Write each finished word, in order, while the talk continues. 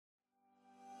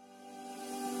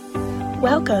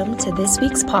Welcome to this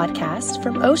week's podcast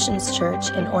from Oceans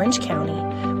Church in Orange County.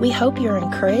 We hope you're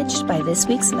encouraged by this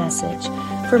week's message.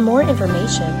 For more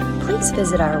information, please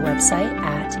visit our website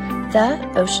at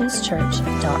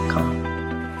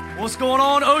theoceanschurch.com. What's going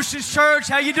on, Oceans Church?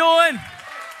 How you doing?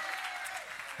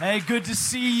 Hey, good to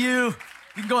see you.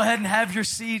 You can go ahead and have your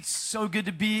seats. So good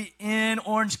to be in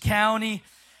Orange County.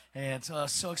 And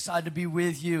so excited to be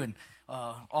with you. And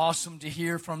awesome to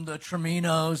hear from the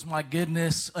Treminos. My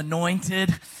goodness,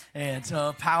 anointed and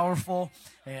powerful.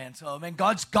 And man,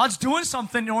 God's doing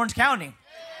something in Orange County.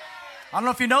 I don't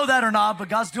know if you know that or not, but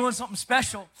God's doing something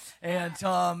special. And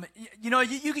you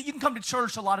can come to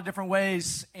church a lot of different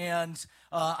ways. And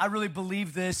I really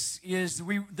believe this is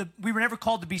we were never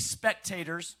called to be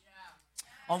spectators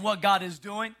on what God is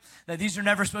doing, that these are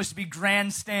never supposed to be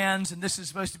grandstands and this is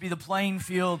supposed to be the playing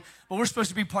field, but we're supposed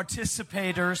to be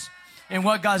participators in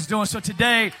what God's doing. So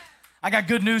today, I got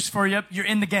good news for you. You're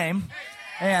in the game.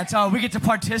 And we get to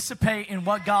participate in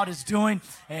what God is doing.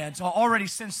 And already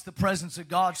sense the presence of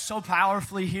God so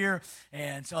powerfully here.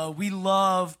 And we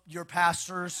love your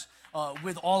pastors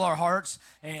with all our hearts.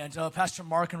 And Pastor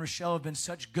Mark and Rochelle have been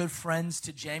such good friends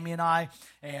to Jamie and I.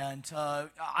 And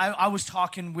I was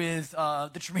talking with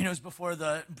the Treminos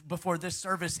before this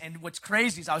service. And what's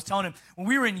crazy is I was telling him, when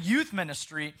we were in youth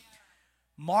ministry,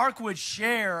 Mark would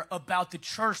share about the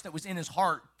church that was in his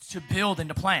heart to build and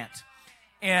to plant.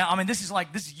 And I mean, this is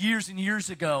years and years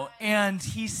ago. And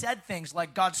he said things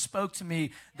like, God spoke to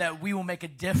me that we will make a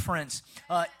difference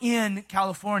in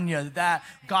California, that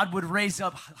God would raise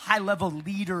up high-level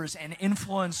leaders and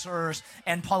influencers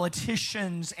and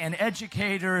politicians and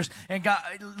educators. And God,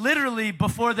 literally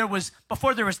before there was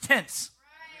tents.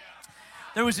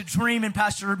 There was a dream in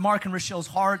Pastor Mark and Rochelle's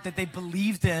heart that they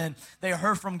believed in. They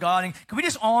heard from God. And can we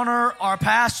just honor our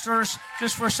pastors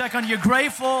just for a second? You're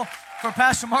grateful for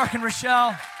Pastor Mark and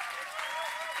Rochelle?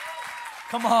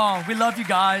 Come on. We love you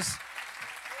guys.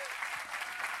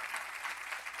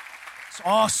 It's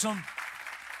awesome.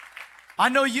 I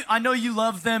know you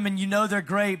love them and you know they're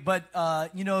great, but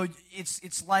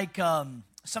it's like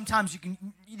sometimes you can,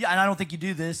 and I don't think you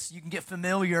do this, you can get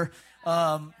familiar.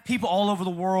 People all over the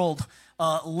world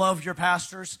love your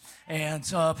pastors, and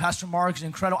Pastor Mark's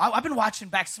incredible. I've been watching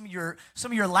back some of your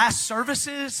last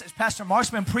services as Pastor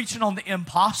Mark's been preaching on the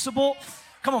impossible.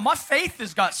 Come on, my faith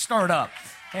has got stirred up,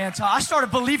 and I started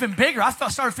believing bigger. I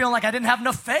started feeling like I didn't have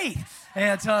enough faith,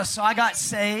 and so I got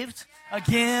saved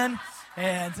again,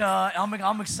 and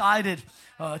I'm excited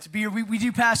to be here. We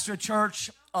do pastor a church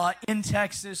in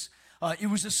Texas. It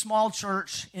was a small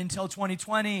church until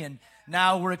 2020, and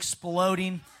now we're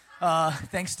exploding.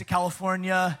 Thanks to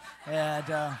California, and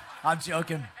I'm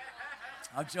joking.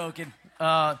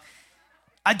 I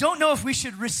don't know if we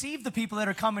should receive the people that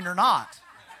are coming or not,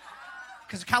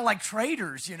 because they're kind of like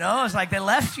traitors, you know? It's like they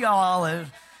left y'all.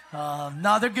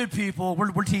 No, they're good people.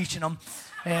 We're teaching them,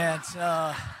 and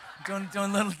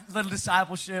doing little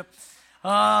discipleship.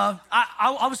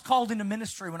 I was called into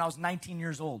ministry when I was 19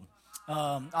 years old.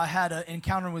 I had an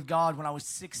encounter with God when I was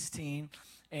 16,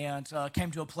 and came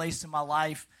to a place in my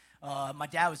life. My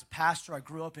dad was a pastor. I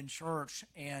grew up in church,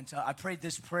 and I prayed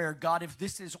this prayer: God, if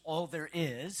this is all there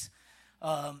is,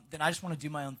 then I just want to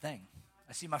do my own thing.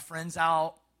 I see my friends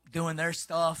out doing their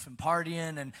stuff and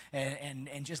partying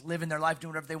and just living their life,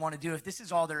 doing whatever they want to do. If this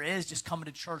is all there is, just coming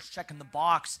to church, checking the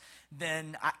box,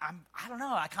 then I don't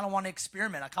know. I kind of want to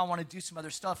experiment. I kind of want to do some other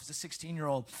stuff as a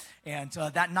 16-year-old. And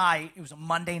that night, it was a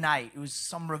Monday night. It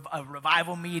was a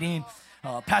revival meeting.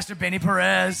 Pastor Benny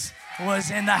Perez was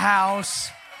in the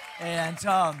house. And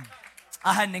I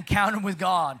had an encounter with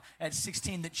God at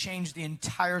 16 that changed the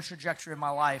entire trajectory of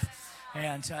my life.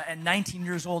 And at 19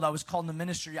 years old, I was called into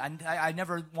ministry. I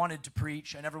never wanted to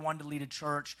preach. I never wanted to lead a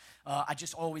church. I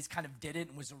just always kind of did it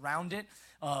and was around it.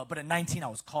 But at 19, I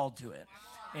was called to it.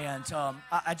 And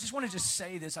I just want to just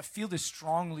say this. I feel this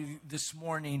strongly this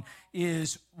morning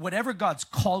is whatever God's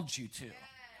called you to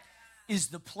is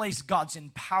the place God's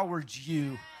empowered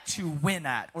you to win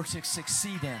at or to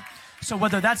succeed in. So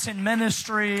whether that's in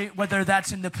ministry, whether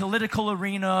that's in the political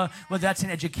arena, whether that's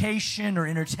in education or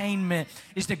entertainment,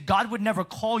 is that God would never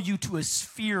call you to a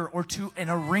sphere or to an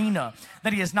arena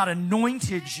that He has not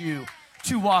anointed you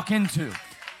to walk into.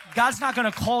 God's not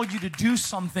going to call you to do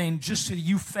something just so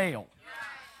you fail.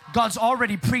 God's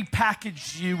already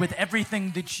pre-packaged you with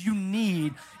everything that you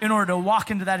need in order to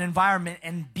walk into that environment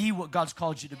and be what God's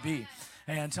called you to be.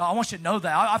 And so I want you to know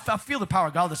that. I feel the power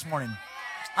of God this morning.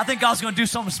 I think God's going to do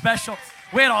something special.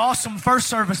 We had an awesome first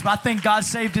service, but I think God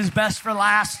saved His best for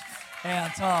last.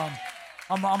 And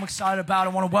I'm excited about. I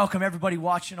want to welcome everybody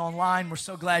watching online. We're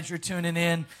so glad you're tuning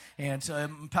in. And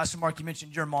Pastor Mark, you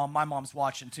mentioned your mom. My mom's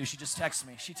watching too. She just texted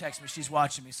me. She's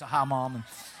watching me. So hi, Mom.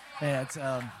 And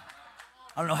I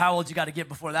don't know how old you got to get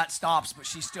before that stops, but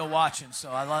she's still watching. So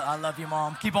I love you,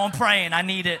 Mom. Keep on praying. I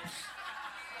need it.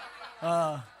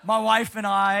 My wife and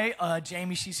I,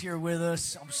 Jamie, she's here with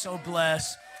us. I'm so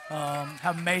blessed.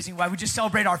 Have an amazing wife. We just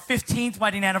celebrated our 15th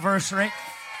wedding anniversary.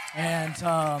 And,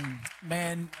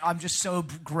 man, I'm just so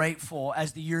grateful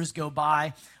as the years go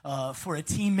by for a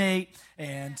teammate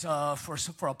and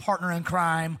for a partner in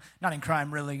crime. Not in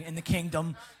crime, really, in the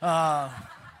kingdom.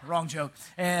 Wrong joke.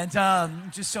 And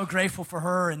just so grateful for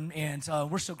her, and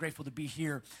we're so grateful to be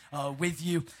here with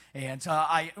you. And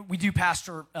we do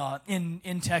pastor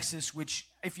in Texas, which,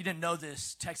 if you didn't know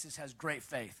this, Texas has great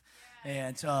faith.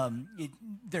 And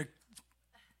they're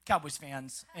Cowboys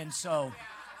fans, and so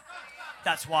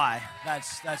that's why.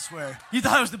 That's where. You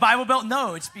thought it was the Bible Belt?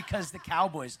 No, it's because the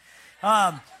Cowboys.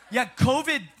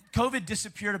 COVID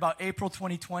disappeared about April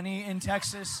 2020 in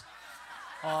Texas.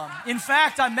 In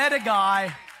fact, I met a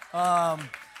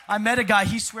guy,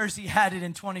 he swears he had it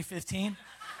in 2015.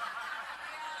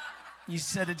 He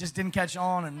said it just didn't catch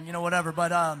on and, whatever.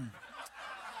 But,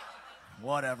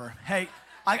 whatever. Hey,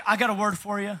 I got a word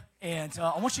for you. And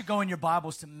I want you to go in your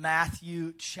Bibles to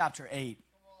Matthew chapter 8.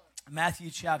 Matthew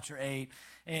chapter 8.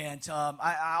 And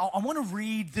I want to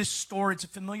read this story. It's a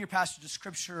familiar passage of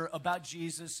Scripture about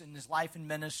Jesus and his life and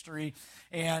ministry.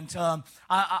 And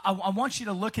I want you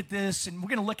to look at this, and we're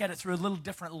going to look at it through a little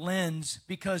different lens,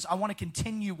 because I want to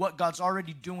continue what God's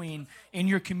already doing in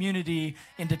your community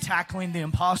into tackling the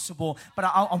impossible. But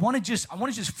I want to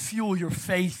just fuel your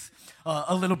faith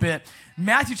a little bit.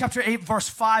 Matthew chapter 8, verse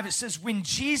 5, it says, "When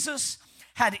Jesus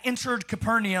had entered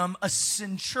Capernaum, a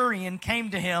centurion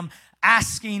came to him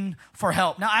asking for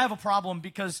help." Now, I have a problem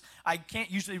because I can't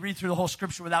usually read through the whole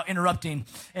scripture without interrupting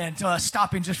and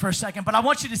stopping just for a second. But I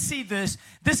want you to see this.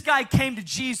 This guy came to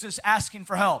Jesus asking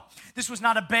for help. This was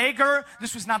not a beggar.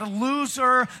 This was not a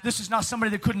loser. This was not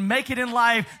somebody that couldn't make it in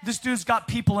life. This dude's got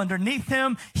people underneath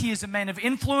him. He is a man of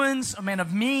influence, a man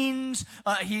of means.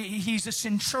 He's a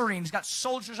centurion. He's got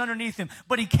soldiers underneath him.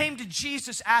 But he came to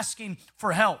Jesus asking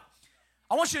for help.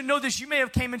 I want you to know this. You may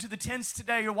have came into the tents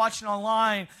today, you're watching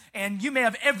online, and you may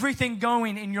have everything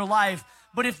going in your life.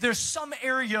 But if there's some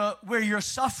area where you're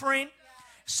suffering,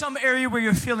 some area where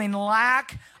you're feeling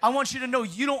lack, I want you to know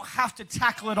you don't have to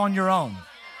tackle it on your own.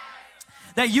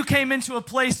 That you came into a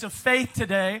place of faith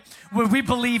today where we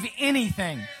believe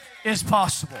anything is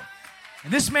possible.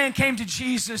 And this man came to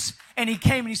Jesus, and he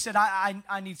came and he said,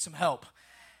 I need some help.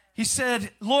 He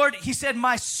said, "Lord," he said,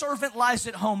 "my servant lies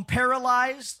at home,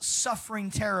 paralyzed, suffering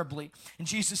terribly." And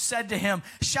Jesus said to him,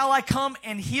 "Shall I come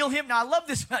and heal him?" Now, I love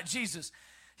this about Jesus.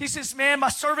 He says, "Man, my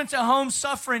servant's at home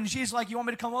suffering." Jesus is like, "You want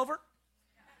me to come over?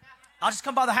 I'll just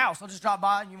come by the house. I'll just drop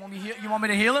by. You want me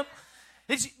to heal him?"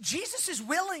 Jesus is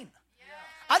willing.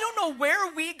 I don't know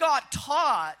where we got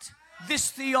taught this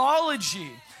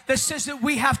theology that says that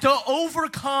we have to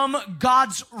overcome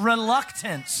God's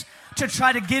reluctance to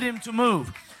try to get him to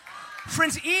move.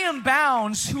 Friends, E.M.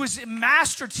 Bounds, who is a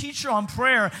master teacher on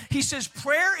prayer, he says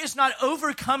prayer is not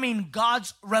overcoming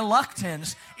God's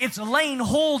reluctance. It's laying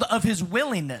hold of his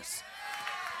willingness.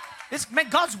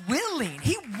 God's willing.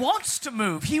 He wants to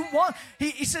move. He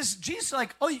says, Jesus is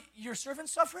like, "Oh, your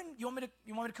servant's suffering? You want me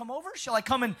to come over? Shall I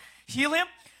come and heal him?"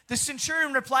 The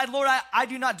centurion replied, "Lord, I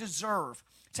do not deserve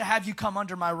to have you come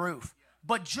under my roof,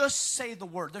 but just say the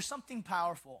word." There's something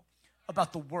powerful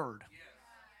about the word.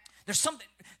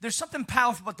 There's something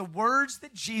powerful about the words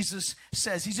that Jesus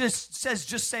says. He just says,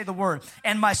 "Just say the word,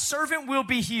 and my servant will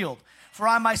be healed. For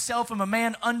I myself am a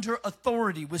man under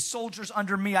authority, with soldiers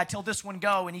under me. I tell this one,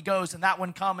 go, and he goes, and that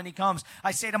one, come, and he comes.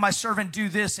 I say to my servant, do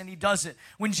this, and he does it."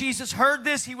 When Jesus heard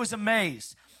this, he was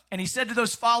amazed. And he said to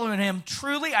those following him,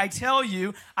 "Truly I tell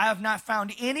you, I have not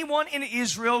found anyone in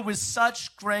Israel with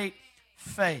such great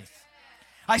faith.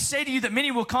 I say to you that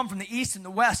many will come from the east and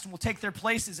the west and will take their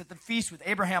places at the feast with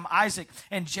Abraham, Isaac,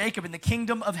 and Jacob in the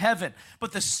kingdom of heaven.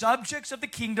 But the subjects of the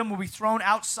kingdom will be thrown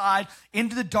outside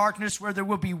into the darkness, where there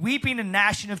will be weeping and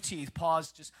gnashing of teeth."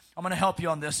 Pause. I'm going to help you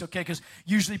on this, okay? Because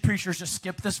usually preachers just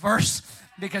skip this verse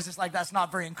because it's like that's not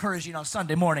very encouraging on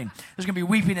Sunday morning. There's going to be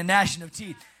weeping and gnashing of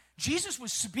teeth. Jesus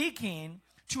was speaking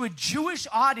to a Jewish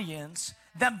audience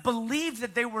that believed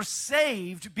that they were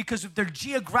saved because of their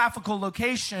geographical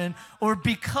location or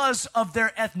because of their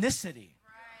ethnicity.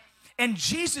 And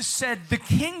Jesus said, the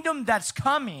kingdom that's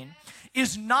coming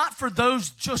is not for those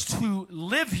just who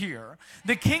live here.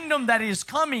 The kingdom that is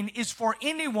coming is for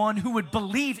anyone who would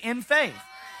believe in faith.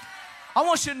 I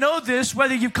want you to know this,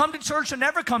 whether you've come to church or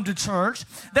never come to church,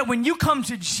 that when you come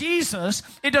to Jesus,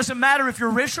 it doesn't matter if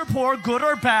you're rich or poor, good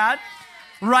or bad,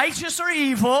 righteous or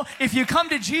evil. If you come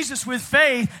to Jesus with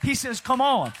faith, he says, come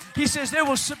on. He says there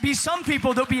will be some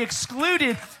people that will be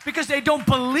excluded because they don't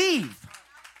believe.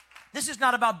 This is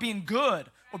not about being good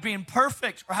or being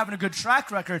perfect or having a good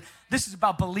track record. This is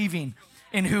about believing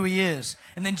in who he is.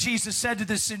 And then Jesus said to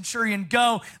the centurion,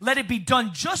 go, let it be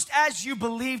done just as you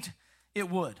believed it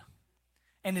would.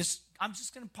 And I'm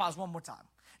just going to pause one more time.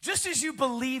 Just as you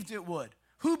believed it would.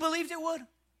 Who believed it would?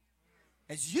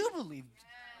 As you believed.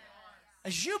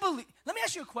 As you believe. Let me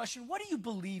ask you a question. What are you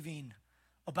believing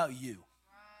about you?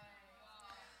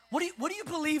 What do you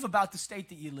believe about the state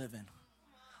that you live in?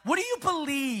 What do you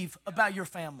believe about your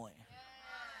family?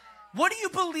 What do you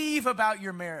believe about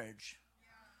your marriage?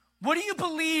 What do you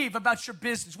believe about your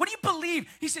business? What do you believe?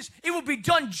 He says, it will be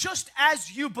done just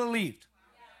as you believed.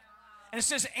 And it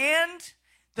says, and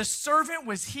the servant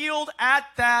was healed at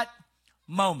that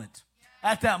moment.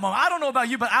 At that moment. I don't know about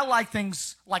you, but I like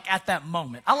things like at that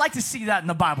moment. I like to see that in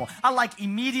the Bible. I like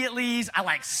immediatelys. I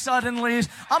like suddenlies.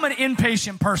 I'm an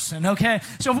impatient person, okay?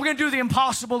 So if we're going to do the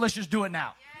impossible, let's just do it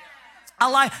now.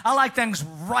 I like things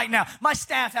right now. My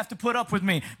staff have to put up with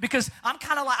me because I'm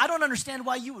kind of like, I don't understand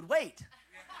why you would wait.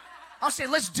 I'll say,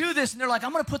 let's do this. And they're like,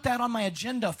 I'm going to put that on my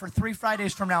agenda for 3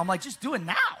 Fridays from now. I'm like, just do it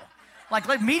now.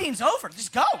 Like meeting's over.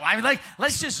 Just go. I mean,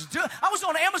 let's just do it. I was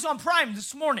on Amazon Prime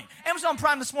this morning. I'm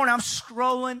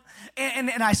scrolling,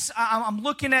 and I'm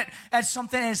looking at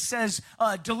something that says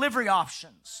delivery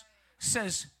options. It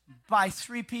says by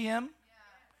 3 p.m.,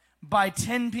 by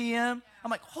 10 p.m. I'm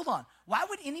like, hold on. Why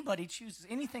would anybody choose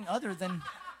anything other than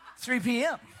 3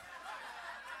 p.m.?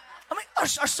 I mean, are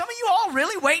some of you all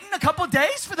really waiting a couple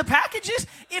days for the packages?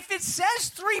 If it says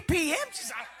 3 p.m.,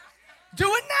 just do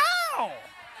it now.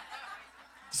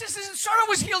 Since the servant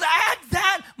was healed at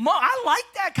that moment. I like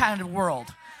that kind of world.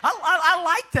 I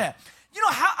like that. You know,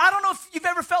 I don't know if you've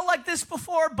ever felt like this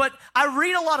before, but I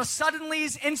read a lot of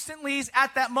suddenlies, instantlies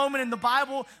at that moment in the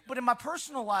Bible. But in my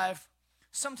personal life,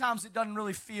 sometimes it doesn't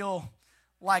really feel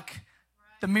like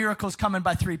the miracle's coming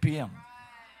by 3 p.m.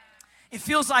 It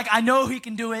feels like I know he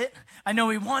can do it. I know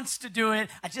he wants to do it.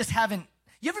 I just haven't.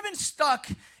 You ever been stuck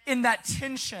in that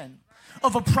tension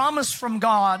of a promise from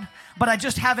God, but I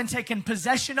just haven't taken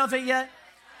possession of it yet?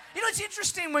 You know, it's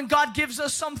interesting when God gives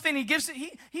us something, he gives it,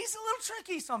 he's a little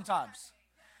tricky sometimes.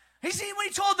 When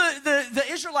he told the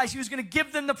Israelites he was going to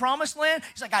give them the promised land,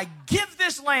 he's like, I give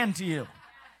this land to you.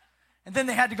 And then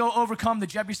they had to go overcome the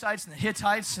Jebusites and the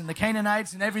Hittites and the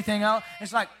Canaanites and everything else.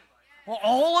 It's like, well,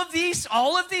 all of these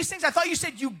things, I thought you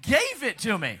said you gave it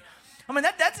to me. I mean,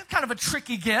 that's kind of a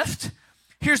tricky gift.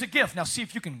 Here's a gift. Now see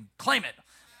if you can claim it.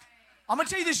 I'm going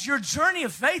to tell you this, your journey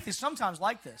of faith is sometimes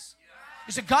like this.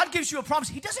 Is that God gives you a promise.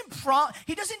 He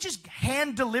doesn't just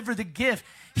hand deliver the gift.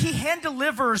 He hand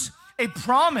delivers a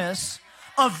promise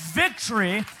of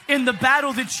victory in the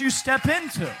battle that you step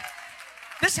into.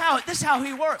 This is how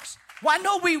he works. Well, I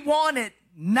know we want it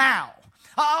now.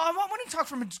 I want to talk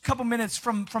for a couple minutes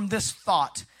from this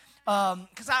thought.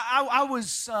 Because I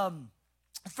was,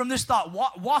 from this thought,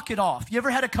 walk it off. You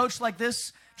ever had a coach like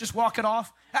this? Just walk it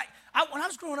off? When I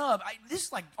was growing up, this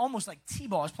is like almost like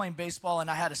T-ball. I was playing baseball, and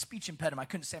I had a speech impediment. I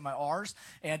couldn't say my R's.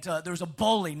 And there was a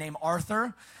bully named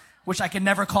Arthur, which I could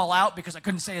never call out because I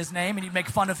couldn't say his name, and he'd make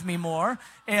fun of me more.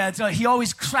 And he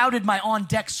always crowded my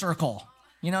on-deck circle.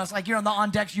 You know, it's like you're on the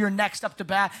on-deck, you're next up to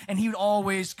bat, and he would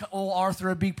always, old Arthur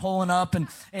would be pulling up, and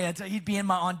he'd be in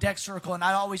my on-deck circle, and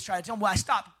I'd always try to tell him, well, I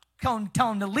stopped telling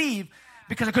him to leave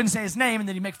because I couldn't say his name, and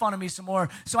then he'd make fun of me some more.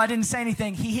 So I didn't say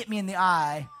anything. He hit me in the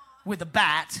eye with a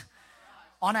bat.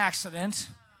 On accident,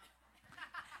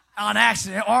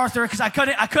 Arthur, because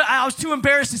I was too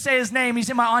embarrassed to say his name.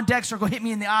 He's in my on-deck circle, hit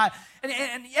me in the eye. And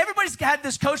everybody's had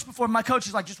this coach before. My coach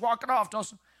is like, just walk it off,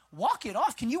 Dawson. Walk it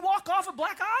off? Can you walk off a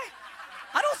black eye?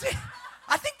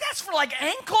 I think that's for like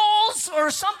ankles or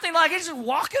something. Like, just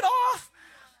walk it off.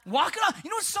 Walk it off.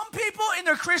 You know, some people in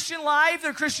their Christian life,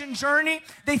 their Christian journey,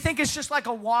 they think it's just like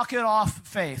a walk it off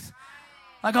faith.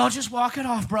 Like, oh, just walk it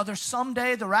off, brother.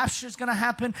 Someday the rapture is going to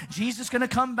happen. Jesus is going to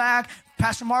come back.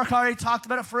 Pastor Mark already talked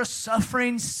about it for a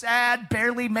suffering, sad,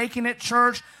 barely making it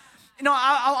church. You know,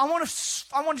 I want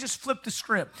to just flip the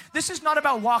script. This is not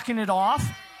about walking it off.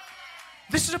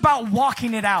 This is about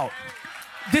walking it out.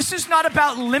 This is not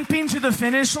about limping to the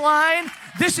finish line.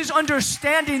 This is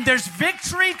understanding there's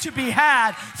victory to be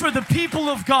had for the people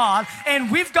of God,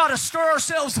 and we've got to stir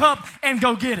ourselves up and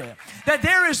go get it. That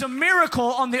there is a miracle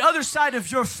on the other side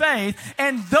of your faith,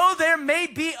 and though there may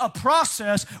be a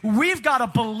process, we've got to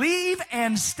believe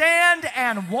and stand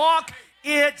and walk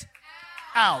it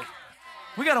out.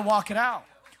 We got to walk it out.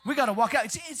 We got to walk out.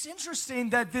 It's interesting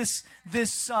that this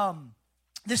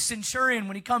centurion,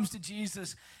 when he comes to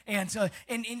Jesus, and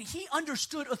he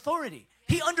understood authority.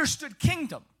 He understood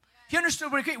kingdom. He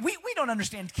understood what we don't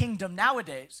understand kingdom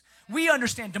nowadays. We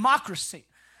understand democracy.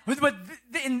 But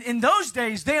in those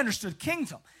days, they understood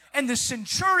kingdom. And the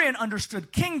centurion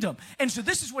understood kingdom. And so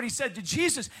this is what he said to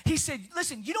Jesus. He said,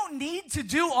 listen, you don't need to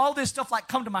do all this stuff like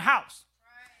come to my house.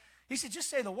 He said, just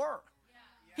say the word.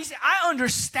 He said, I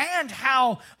understand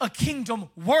how a kingdom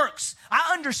works.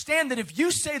 I understand that if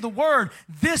you say the word,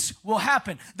 this will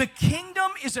happen. The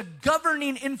kingdom is a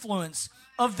governing influence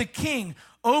of the king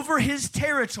over his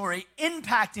territory,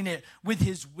 impacting it with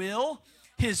his will,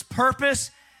 his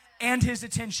purpose, and his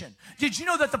attention. Did you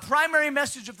know that the primary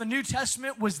message of the New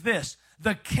Testament was this?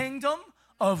 The kingdom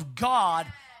of God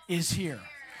is here.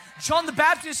 John the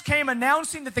Baptist came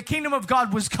announcing that the kingdom of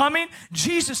God was coming.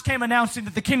 Jesus came announcing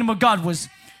that the kingdom of God was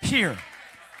here.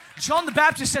 John the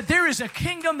Baptist said, there is a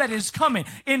kingdom that is coming.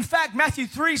 In fact, Matthew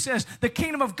 3 says, the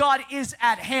kingdom of God is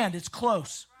at hand. It's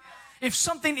close. If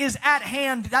something is at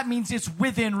hand, that means it's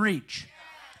within reach.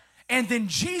 And then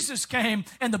Jesus came,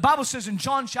 and the Bible says in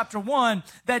John chapter 1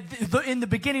 that in the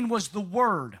beginning was the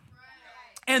Word.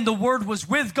 And the Word was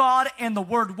with God, and the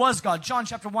Word was God. John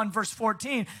chapter 1 verse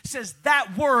 14 says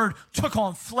that Word took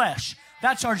on flesh.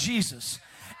 That's our Jesus.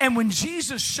 And when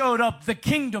Jesus showed up, the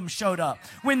kingdom showed up.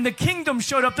 When the kingdom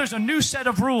showed up, there's a new set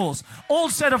of rules.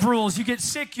 Old set of rules, you get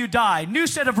sick, you die. New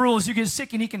set of rules, you get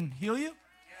sick and he can heal you.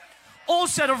 Old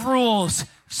set of rules,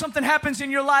 something happens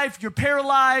in your life, you're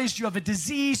paralyzed, you have a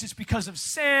disease, it's because of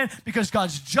sin, because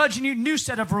God's judging you. New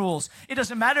set of rules. It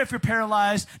doesn't matter if you're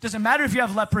paralyzed, doesn't matter if you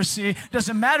have leprosy,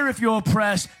 doesn't matter if you're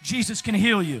oppressed, Jesus can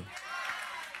heal you.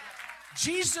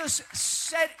 Jesus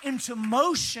set into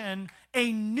motion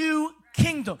a new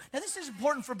kingdom. Now, this is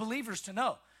important for believers to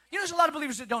know. You know, there's a lot of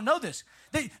believers that don't know this.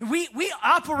 We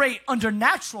operate under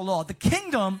natural law. The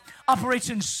kingdom operates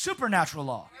in supernatural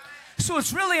law. So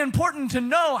it's really important to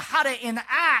know how to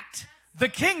enact the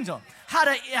kingdom, how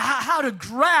to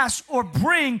grasp or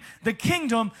bring the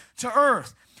kingdom to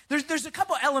earth. There's a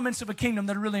couple elements of a kingdom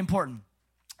that are really important.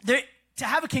 To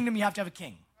have a kingdom, you have to have a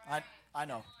king. I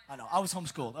know. I was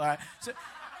homeschooled. All right. So,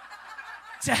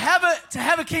 to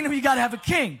have a kingdom, you got to have a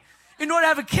king. In order to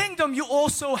have a kingdom, you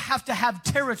also have to have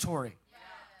territory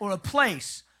or a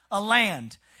place, a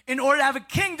land. In order to have a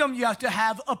kingdom, you have to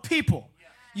have a people.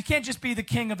 You can't just be the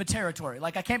king of a territory.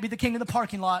 Like, I can't be the king of the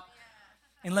parking lot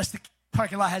unless the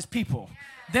parking lot has people.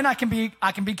 Then I can be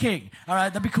king. All right,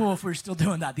 that'd be cool if we were still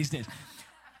doing that these days.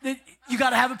 You got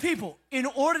to have a people. In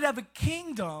order to have a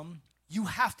kingdom, you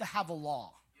have to have a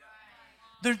law.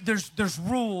 There's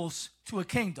rules to a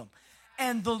kingdom.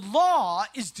 And the law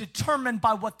is determined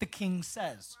by what the king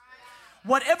says.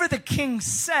 Whatever the king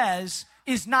says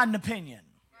is not an opinion.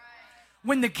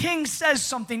 When the king says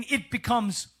something, it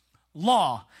becomes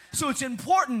law. So it's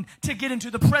important to get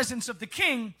into the presence of the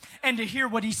king and to hear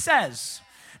what he says,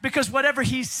 because whatever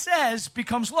he says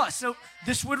becomes law. So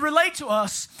this would relate to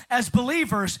us as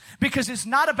believers, because it's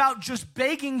not about just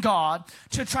begging God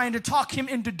to trying to talk him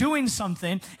into doing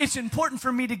something. It's important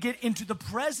for me to get into the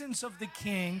presence of the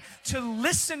king, to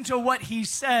listen to what he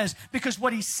says, because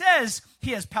what he says,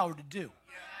 he has power to do.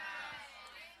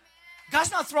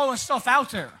 God's not throwing stuff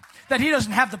out there that he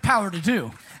doesn't have the power to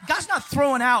do. God's not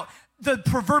throwing out the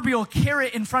proverbial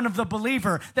carrot in front of the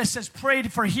believer that says pray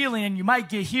for healing and you might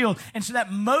get healed. And so that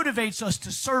motivates us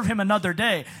to serve him another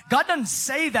day. God doesn't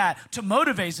say that to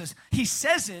motivate us. He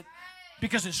says it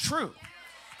because it's true.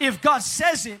 If God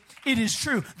says it, it is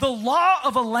true. The law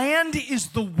of a land is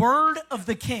the word of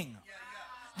the king.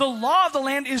 The law of the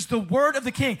land is the word of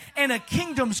the king. And a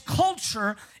kingdom's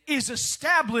culture is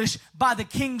established by the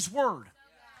king's word.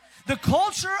 The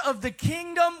culture of the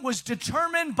kingdom was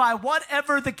determined by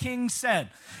whatever the king said.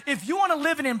 If you want to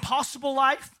live an impossible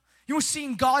life, you're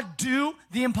seeing God do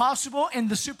the impossible and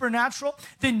the supernatural,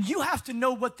 then you have to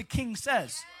know what the king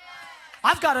says.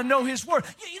 I've got to know his word.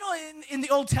 You know, in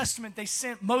the Old Testament,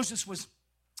 Moses was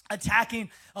attacking,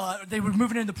 they were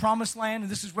moving into the promised land,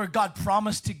 and this is where God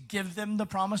promised to give them the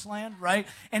promised land, right?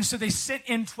 And so they sent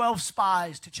in 12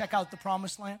 spies to check out the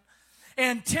promised land.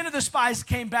 And 10 of the spies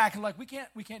came back and like, we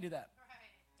can't do that.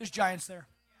 There's giants there.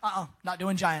 Not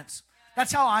doing giants.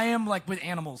 That's how I am like with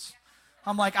animals.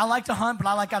 I'm like, I like to hunt, but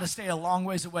I got to stay a long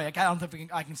ways away. I don't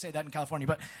think I can say that in California,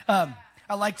 but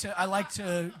I like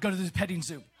to go to the petting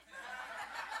zoo.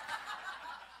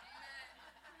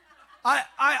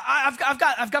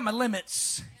 I've got my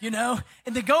limits, you know.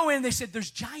 And they go in. They said,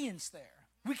 "There's giants there.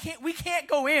 We can't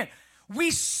go in."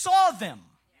 We saw them.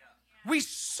 We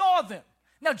saw them.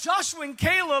 Now, Joshua and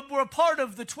Caleb were a part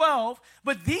of the 12,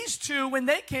 but these two, when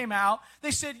they came out, they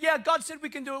said, yeah, God said we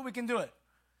can do it, we can do it.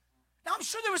 Now, I'm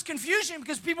sure there was confusion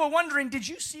because people were wondering, did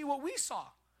you see what we saw?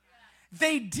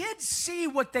 They did see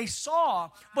what they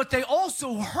saw, but they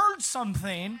also heard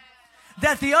something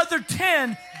that the other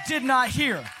 10 did not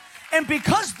hear. And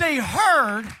because they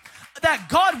heard that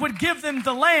God would give them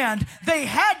the land, they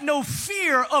had no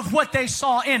fear of what they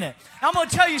saw in it. Now, I'm going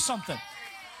to tell you something.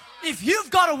 If you've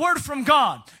got a word from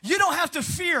God, you don't have to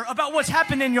fear about what's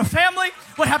happening in your family,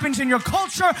 what happens in your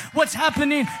culture, what's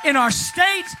happening in our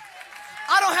state.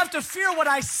 I don't have to fear what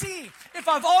I see if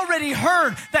I've already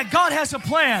heard that God has a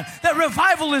plan, that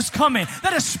revival is coming,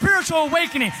 that a spiritual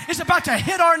awakening is about to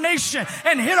hit our nation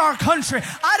and hit our country.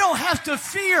 I don't have to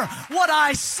fear what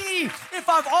I see if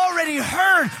I've already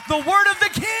heard the word of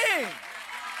the King.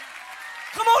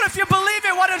 Come on, if you believe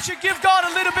it, why don't you give God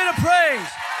a little bit of praise?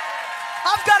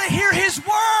 I've got to hear His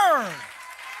word.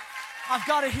 I've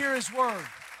got to hear His word.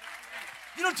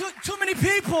 You know, too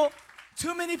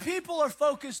many people are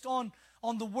focused on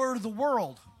the word of the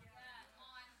world.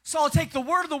 So I'll take the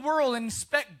word of the world and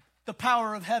expect the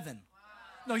power of heaven.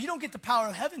 No, you don't get the power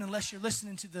of heaven unless you're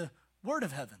listening to the word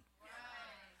of heaven.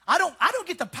 I don't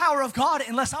get the power of God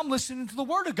unless I'm listening to the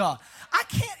word of God. I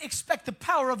can't expect the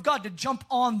power of God to jump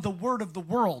on the word of the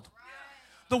world.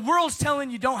 The world's telling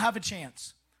you don't have a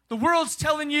chance. The world's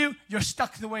telling you you're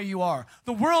stuck the way you are.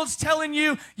 The world's telling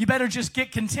you you better just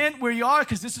get content where you are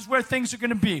because this is where things are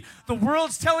going to be. The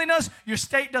world's telling us your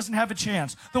state doesn't have a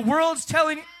chance. The world's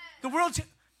telling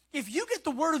if you get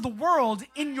the word of the world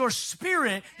in your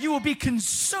spirit, you will be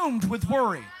consumed with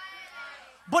worry.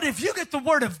 But if you get the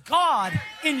word of God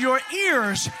in your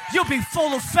ears, you'll be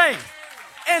full of faith.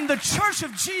 And the church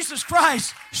of Jesus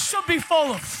Christ should be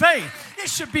full of faith. It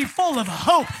should be full of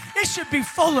hope. It should be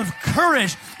full of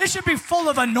courage. It should be full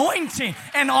of anointing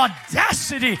and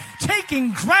audacity,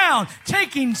 taking ground,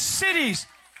 taking cities.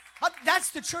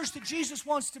 That's the church that Jesus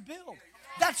wants to build.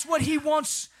 That's what He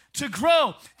wants to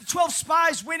grow. The 12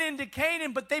 spies went into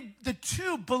Canaan, but the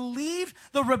two believed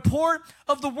the report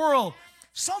of the world.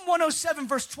 Psalm 107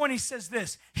 verse 20 says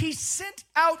this: He sent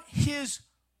out His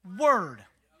word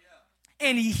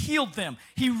and He healed them.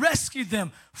 He rescued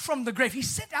them from the grave. He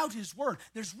sent out His word.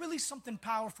 There's really something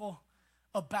powerful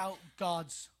about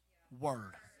God's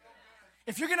word.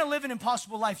 If you're going to live an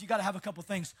impossible life, you got to have a couple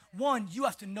things. One, you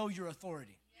have to know your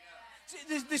authority.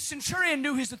 The centurion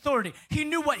knew his authority. He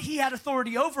knew what he had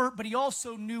authority over, but he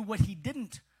also knew what he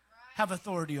didn't have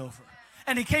authority over.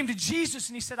 And he came to Jesus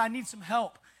and he said, I need some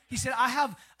help. He said,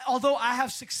 although I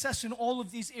have success in all of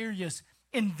these areas,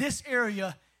 in this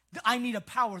area, I need a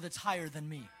power that's higher than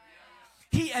me.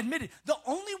 He admitted the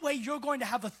only way you're going to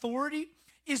have authority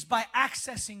is by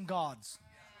accessing God's.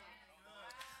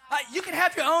 You can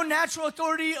have your own natural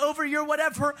authority over your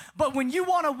whatever, but when you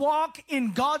want to walk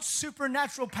in God's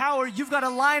supernatural power, you've got to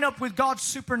line up with God's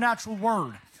supernatural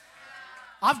word.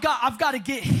 I've got to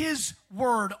get His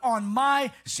word on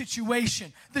my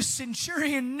situation. The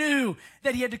centurion knew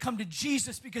that he had to come to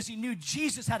Jesus because he knew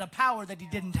Jesus had a power that he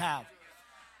didn't have.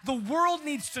 The world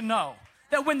needs to know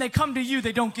that when they come to you,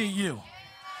 they don't get you.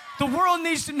 The world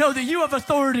needs to know that you have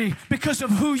authority because of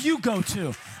who you go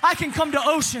to. I can come to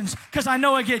Oceans because I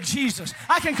know I get Jesus.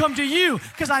 I can come to you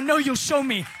because I know you'll show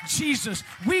me Jesus.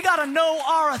 We got to know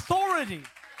our authority.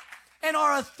 And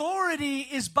our authority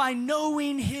is by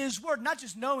knowing His word. Not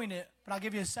just knowing it, but I'll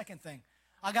give you a second thing.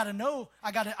 I have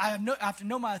to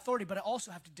know my authority, but I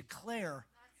also have to declare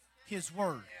His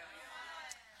word.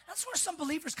 That's where some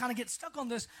believers kind of get stuck on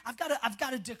this. I've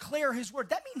got to declare His word.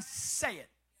 That means say it.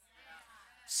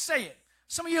 Say it.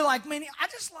 Some of you are like, man, I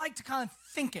just like to kind of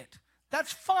think it.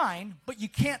 That's fine, but you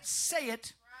can't say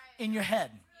it in your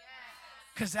head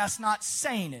because that's not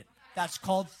saying it. That's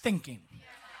called thinking.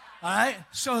 All right?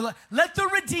 So let the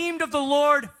redeemed of the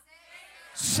Lord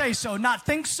say so. Not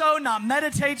think so, not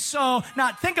meditate so,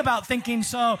 not think about thinking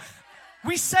so.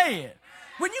 We say it.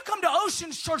 When you come to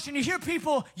Oceans Church and you hear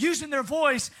people using their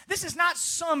voice, this is not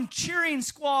some cheering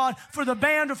squad for the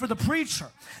band or for the preacher.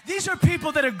 These are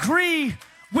people that agree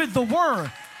with the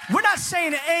word. We're not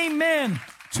saying amen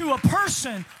to a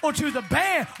person or to the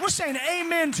band. We're saying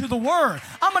amen to the word.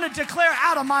 I'm going to declare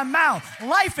out of my mouth,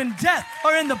 life and death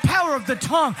are in the power of the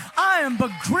tongue. I am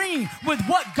agreeing with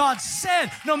what God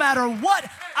said, no matter what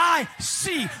I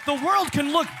see. The world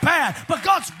can look bad, but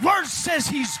God's word says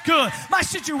He's good. My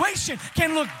situation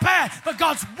can look bad, but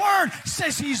God's word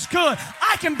says He's good.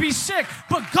 I can be sick,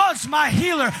 but God's my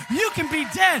healer. You can be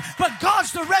dead, but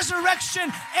God's the resurrection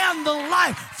and the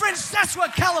life. Friends, that's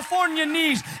what California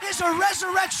needs, is a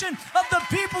resurrection of the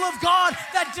people of God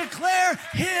that declare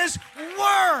His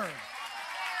word.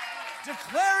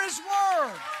 Declare His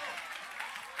word.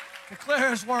 Declare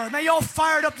His word. Man, y'all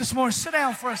fired up this morning. Sit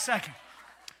down for a second.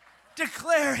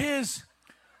 Declare His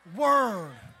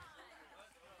word.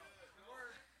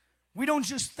 We don't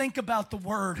just think about the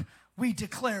word, we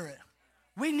declare it.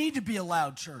 We need to be a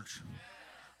loud church.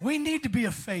 We need to be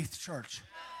a faith church.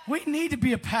 We need to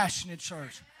be a passionate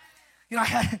church. You know,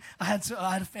 I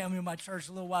had a family in my church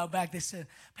a little while back. They said,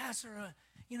 Pastor,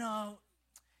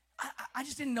 I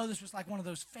just didn't know this was like one of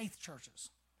those faith churches.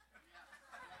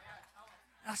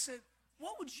 I said,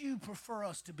 what would you prefer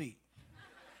us to be?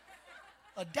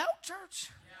 A doubt church?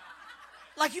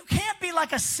 Like, you can't be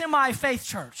like a semi-faith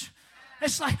church.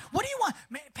 It's like, what do you want?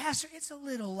 Man, Pastor, it's a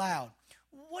little loud.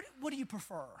 What do you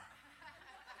prefer?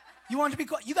 You want it to be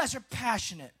quiet? You guys are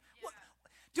passionate.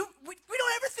 We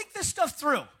don't ever think this stuff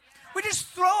through. We just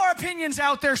throw our opinions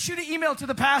out there, shoot an email to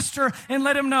the pastor, and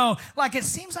let him know. Like, it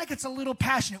seems like it's a little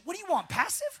passionate. What do you want,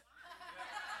 passive?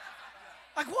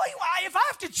 Like, what do you want? If I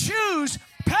have to choose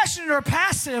passionate or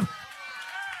passive,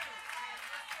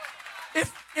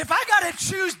 if I got to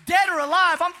choose dead or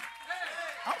alive, I'm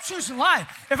choosing live.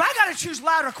 If I got to choose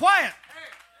loud or quiet,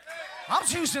 I'm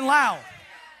choosing loud.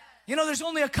 You know, there's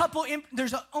only a couple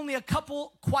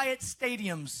quiet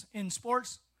stadiums in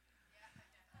sports,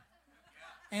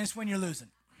 and it's when you're losing.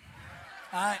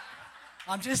 All right,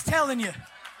 I'm just telling you.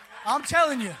 I'm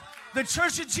telling you, the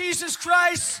Church of Jesus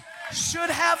Christ should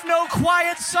have no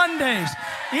quiet Sundays.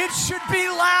 It should be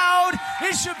loud.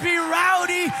 It should be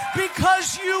rowdy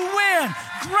because you win.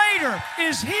 Greater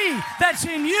is He that's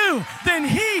in you than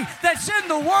he that's in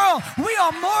the world. We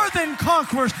are more than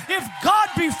conquerors. If God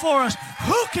be for us,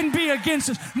 who can be against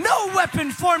us? No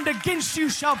weapon formed against you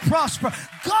shall prosper.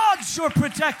 God's your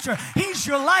protector. He's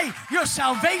your light, your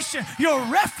salvation, your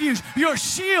refuge, your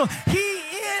shield. He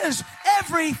is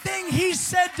everything He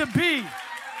said to be.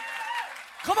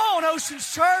 Come on,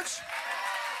 Oceans Church.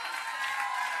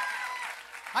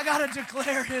 I got to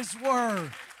declare His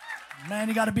word. Man,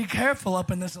 you got to be careful up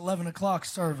in this 11 o'clock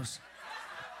service.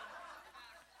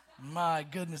 My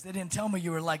goodness, they didn't tell me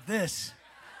you were like this.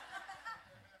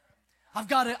 I've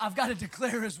got to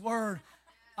declare His word.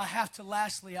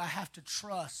 Lastly, I have to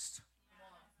trust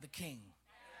the King.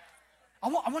 I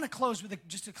want to close with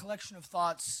just a collection of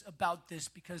thoughts about this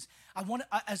because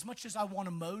as much as I want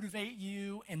to motivate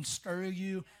you and stir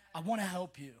you, I want to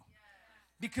help you.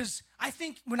 Because I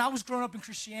think when I was growing up in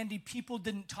Christianity, people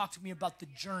didn't talk to me about the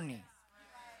journey.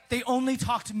 They only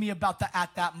talked to me about at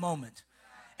that moment.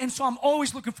 And so I'm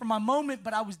always looking for my moment,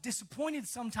 but I was disappointed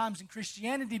sometimes in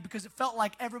Christianity because it felt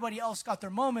like everybody else got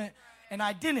their moment and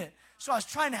I didn't. So I was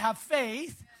trying to have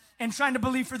faith and trying to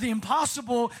believe for the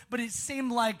impossible, but it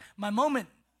seemed like my moment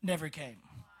never came.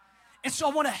 And so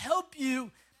I want to help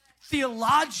you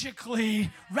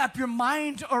theologically wrap your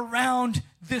mind around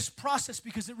this process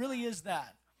because it really is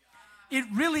that. It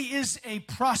really is a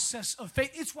process of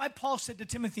faith. It's why Paul said to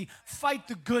Timothy, fight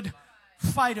the good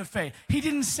fight of faith. He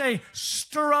didn't say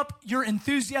stir up your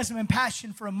enthusiasm and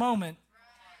passion for a moment.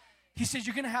 He said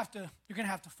you're going to have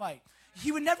to fight.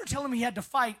 He would never tell him he had to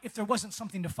fight if there wasn't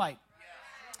something to fight.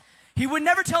 He would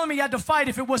never tell him he had to fight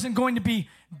if it wasn't going to be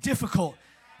difficult.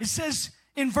 It says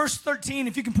in verse 13,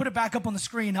 if you can put it back up on the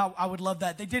screen, I would love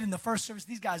that. They did in the first service.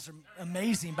 These guys are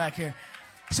amazing back here.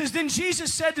 It says, then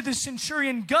Jesus said to the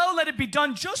centurion, go, let it be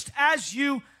done just as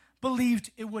you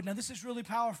believed it would. Now, this is really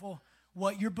powerful.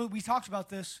 We talked about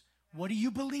this. What are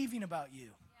you believing about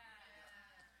you?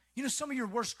 You know, some of your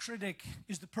worst critic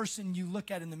is the person you look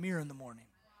at in the mirror in the morning.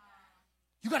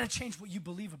 You got to change what you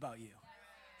believe about you.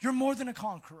 You're more than a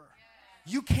conqueror.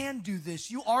 You can do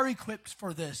this. You are equipped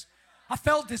for this. I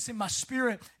felt this in my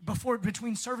spirit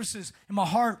between services in my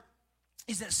heart.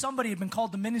 Is that somebody had been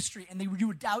called to ministry and you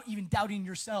were even doubting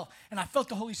yourself. And I felt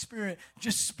the Holy Spirit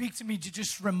just speak to me to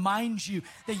just remind you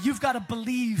that you've got to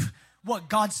believe what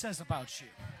God says about you.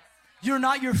 You're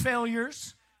not your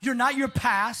failures. You're not your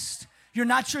past. You're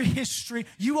not your history.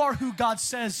 You are who God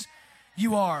says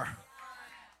you are.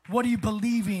 What are you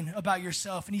believing about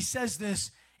yourself? And he says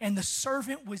this, and the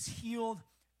servant was healed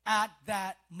at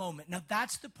that moment. Now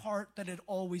that's the part that had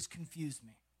always confused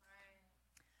me.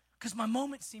 Because my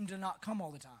moment seemed to not come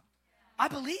all the time. I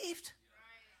believed.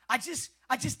 I just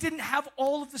didn't have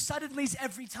all of the suddenlies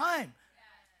every time.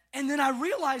 And then I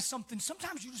realized something.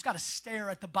 Sometimes you just got to stare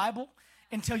at the Bible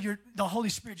until the Holy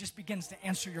Spirit just begins to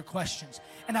answer your questions.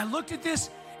 And I looked at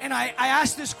this and I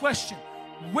asked this question.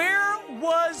 Where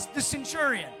was the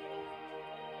centurion?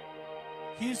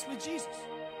 He was with Jesus.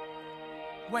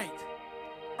 Wait.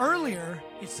 Earlier,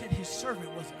 it said his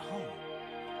servant was at home.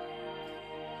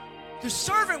 The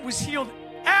servant was healed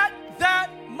at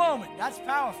that moment. That's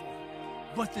powerful.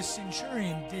 But the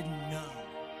centurion didn't know.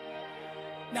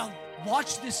 Now,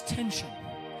 watch this tension.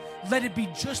 Let it be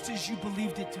just as you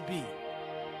believed it to be.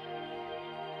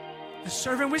 The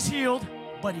servant was healed,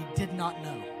 but he did not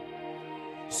know.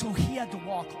 So he had to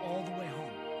walk all the way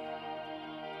home.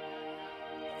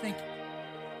 Can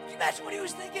you imagine what he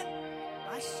was thinking?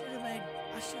 I should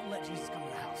have let Jesus come to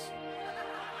the house.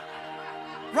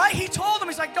 Right? He told him,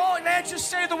 he's like, "Go, man, just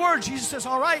say the word." Jesus says,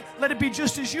 "All right, let it be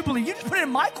just as you believe." You just put it in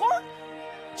my court?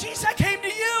 Jesus, I came to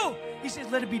you. He says,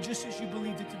 "Let it be just as you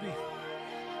believed it to be."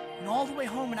 And all the way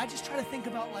home, and I just try to think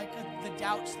about like the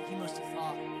doubts that he must have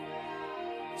thought.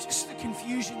 Just the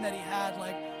confusion that he had.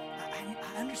 Like,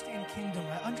 I understand kingdom.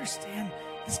 I understand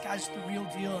this guy's the real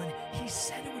deal. And he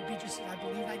said it would be just as I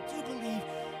believe. I do believe.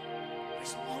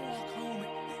 It's a long walk home.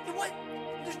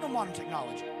 There's no modern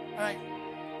technology, all right?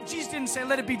 Jesus didn't say,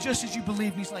 "Let it be just as you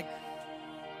believe." And he's like,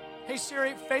 "Hey,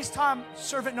 Siri, FaceTime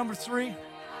servant number 3.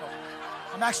 Oh,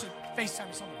 I'm actually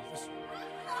FaceTiming somebody.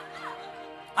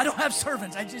 I don't have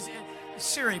servants.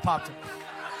 Siri popped up.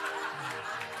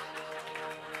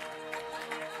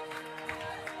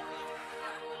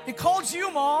 It called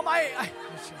you, Mom.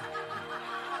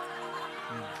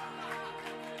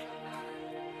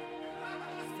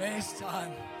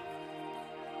 FaceTime.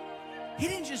 He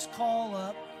didn't just call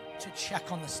up to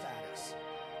check on the status.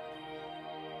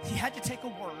 He had to take a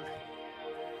word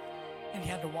and he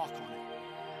had to walk on it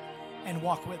and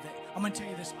walk with it. I'm going to tell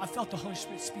you this. I felt the Holy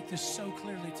Spirit speak this so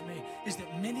clearly to me, is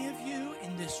that many of you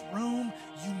in this room,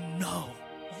 you know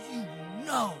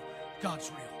God's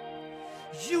real.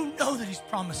 You know that he's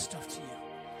promised stuff to you.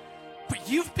 But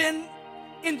you've been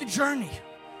in the journey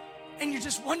and you're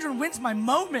just wondering, when's my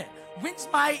moment? When's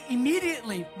my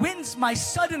immediately? When's my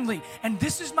suddenly? And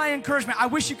this is my encouragement. I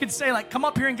wish you could say, like, come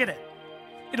up here and get it.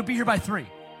 It'll be here by 3.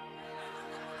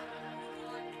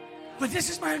 But this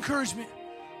is my encouragement.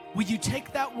 Will you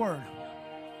take that word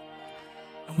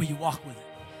and will you walk with it?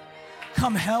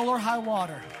 Come hell or high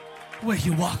water, will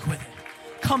you walk with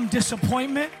it? Come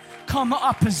disappointment, come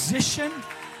opposition,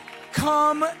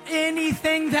 come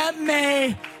anything that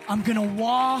may, I'm going to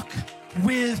walk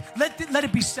with. Let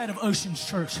it be said of Oceans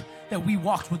Church that we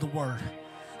walked with the word.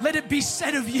 Let it be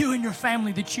said of you and your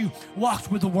family that you walked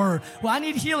with the word. Well, I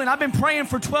need healing. I've been praying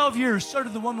for 12 years. So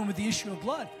did the woman with the issue of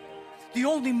blood. The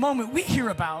only moment we hear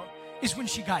about is when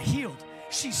she got healed.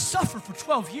 She suffered for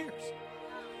 12 years.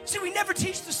 See, we never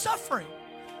teach the suffering.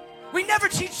 We never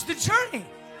teach the journey.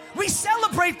 We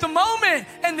celebrate the moment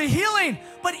and the healing,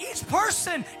 but each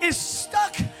person is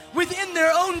stuck within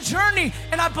their own journey.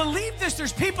 And I believe this.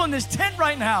 There's people in this tent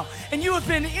right now, and you have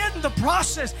been in the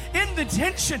process, in the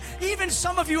tension, even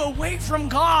some of you away from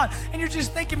God, and you're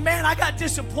just thinking, man, I got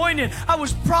disappointed. I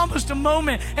was promised a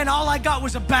moment, and all I got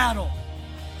was a battle.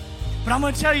 But I'm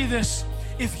going to tell you this.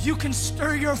 If you can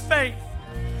stir your faith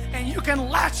and you can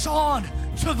latch on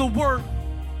to the word.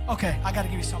 Okay, I got to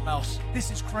give you something else. This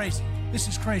is crazy. This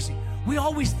is crazy. We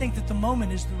always think that the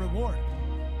moment is the reward.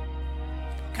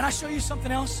 Can I show you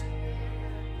something else?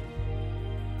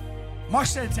 Mark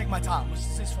said to take my time.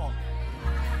 It's his fault.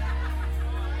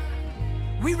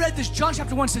 We read this. John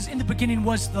chapter 1 says, in the beginning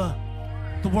was the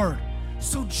word.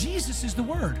 So Jesus is the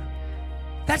word.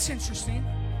 That's interesting.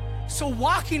 So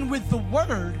walking with the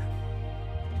word,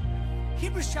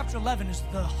 Hebrews chapter 11 is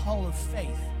the hall of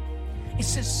faith. It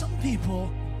says some people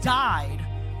died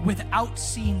without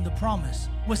seeing the promise.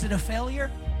 Was it a failure?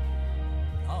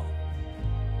 No.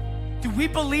 Do we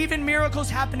believe in miracles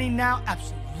happening now?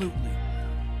 Absolutely.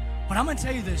 But I'm going to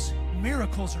tell you this,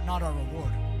 miracles are not our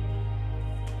reward.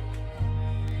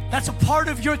 That's a part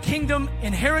of your kingdom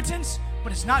inheritance,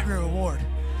 but it's not your reward.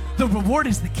 The reward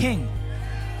is the king.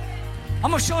 I'm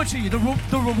going to show it to you. The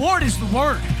reward is the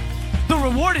word. The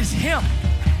reward is him.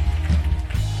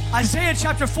 Isaiah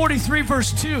chapter 43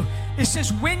 verse 2, it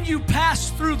says, when you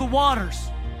pass through the waters,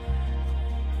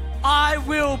 I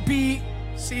will be.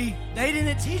 See, they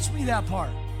didn't teach me that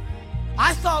part.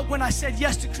 I thought when I said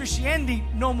yes to Christianity,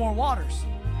 no more waters.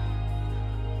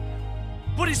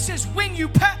 But it says when you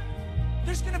pass,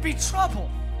 there's going to be trouble.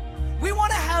 We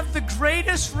want to have the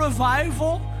greatest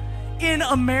revival in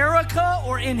America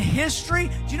or in history.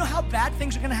 Do you know how bad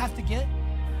things are going to have to get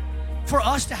for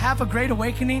us to have a great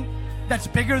awakening that's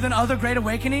bigger than other great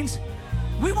awakenings?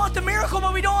 We want the miracle,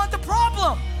 but we don't want the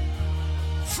problem.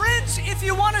 Friends, if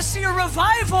you want to see a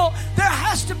revival, there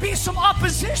has to be some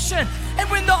opposition. And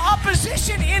when the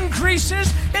opposition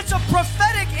increases, it's a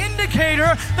prophetic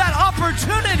indicator that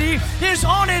opportunity is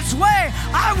on its way.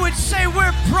 I would say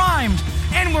we're primed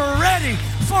and we're ready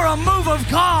for a move of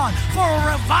God, for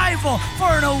a revival,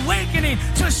 for an awakening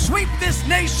to sweep this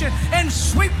nation and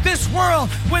sweep this world.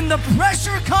 When the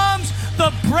pressure comes,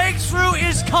 the breakthrough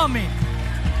is coming.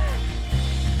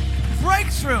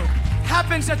 Breakthrough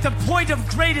happens at the point of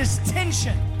greatest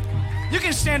tension. You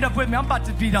can stand up with me. I'm about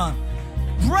to be done.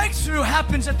 Breakthrough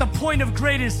happens at the point of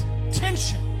greatest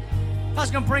tension. If I was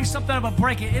going to bring something up, I'll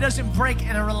break it. It doesn't break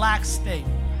in a relaxed state.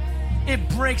 It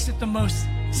breaks at the most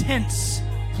tense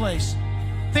place.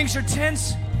 Things are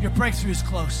tense, your breakthrough is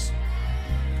close.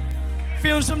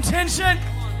 Feeling some tension?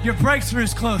 Your breakthrough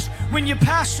is close. When you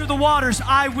pass through the waters,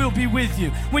 I will be with you.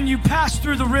 When you pass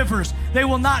through the rivers, they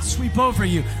will not sweep over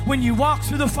you. When you walk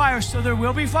through the fire, so there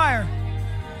will be fire,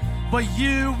 but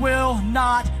you will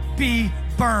not be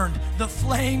burned. The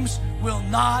flames will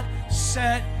not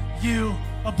set you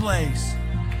ablaze.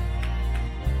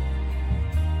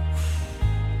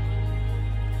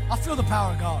 I feel the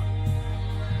power of God.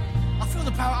 I feel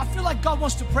the power. I feel like God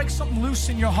wants to break something loose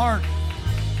in your heart.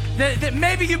 That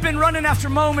maybe you've been running after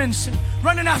moments, and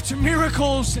running after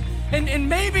miracles, and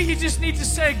maybe you just need to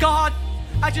say, God,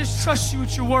 I just trust you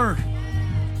with your word.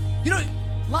 You know,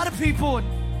 a lot of people,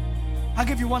 I'll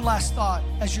give you one last thought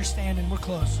as you're standing, we're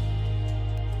close.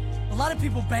 A lot of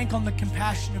people bank on the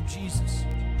compassion of Jesus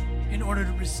in order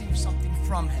to receive something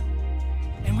from him.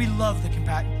 And we love the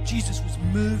compassion. Jesus was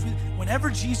moved.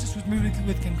 Whenever Jesus was moved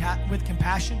with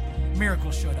compassion,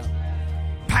 miracles showed up.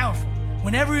 Powerful.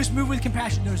 Whenever he was moved with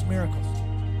compassion, there was miracles.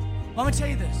 Well, I'm going to tell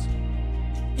you this.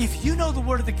 If you know the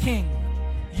word of the King,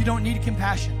 you don't need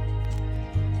compassion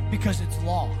because it's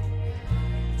law.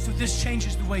 So this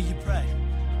changes the way you pray.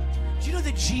 Do you know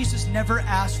that Jesus never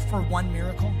asked for one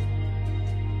miracle?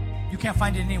 You can't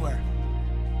find it anywhere.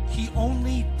 He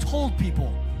only told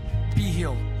people, be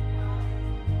healed.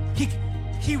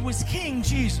 He was King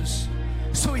Jesus,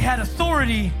 so he had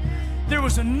authority. There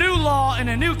was a new law and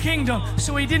a new kingdom,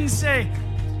 so he didn't say,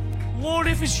 Lord,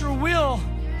 if it's your will,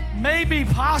 maybe,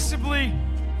 possibly,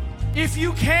 if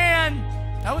you can.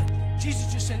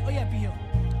 Jesus just said, oh yeah, be healed.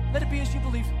 Let it be as you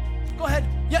believe. Go ahead.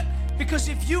 Yeah, because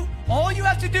all you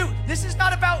have to do, this is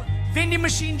not about vending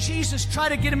machine Jesus, try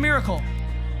to get a miracle.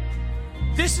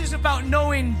 This is about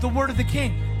knowing the word of the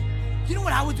King. You know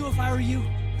what I would do if I were you?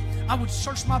 I would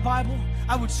search my Bible.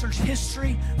 I would search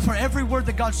history for every word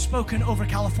that God's spoken over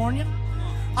California.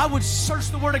 I would search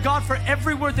the word of God for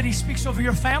every word that he speaks over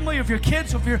your family, over your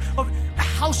kids, over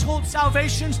household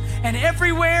salvations. And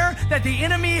everywhere that the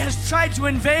enemy has tried to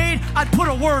invade, I'd put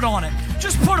a word on it.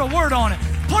 Just put a word on it.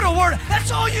 Put a word.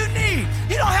 That's all you need.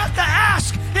 You don't have to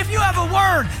ask if you have a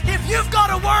word. If you've got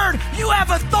a word, you have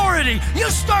authority. You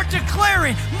start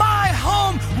declaring, my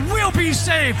home will be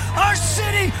saved. Our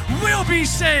city will be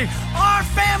saved. Our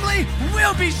family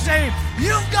will be saved.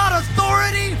 You've got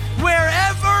authority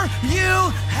wherever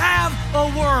you have a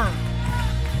word.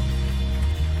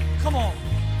 Come on.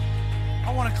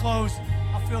 I want to close.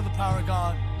 I feel the power of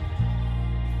God.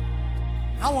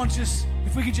 I want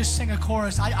if we could just sing a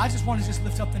chorus, I just want to just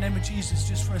lift up the name of Jesus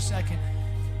just for a second.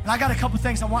 And I got a couple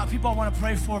things I want to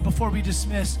pray for before we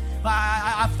dismiss. But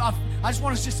I just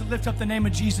want us just to lift up the name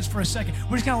of Jesus for a second.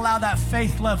 We're just going to allow that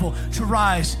faith level to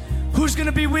rise. Who's going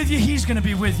to be with you? He's going to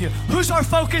be with you. Who's our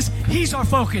focus? He's our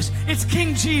focus. It's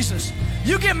King Jesus.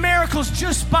 You get miracles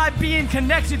just by being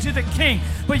connected to the King.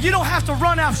 But you don't have to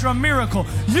run after a miracle.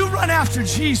 You run after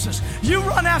Jesus. You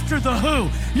run after the who.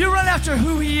 You run after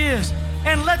who he is.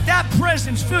 And let that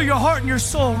presence fill your heart and your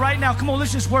soul right now. Come on,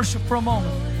 let's just worship for a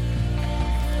moment.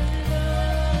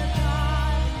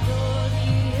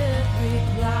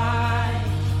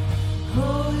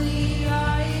 Holy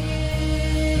are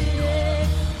you,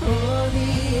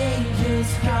 holy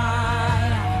angels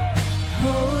cry.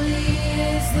 Holy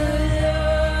is the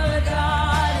Lord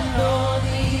God, and all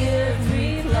the earth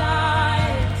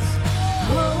replies.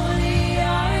 Holy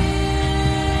are you,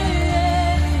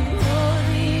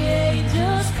 holy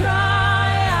angels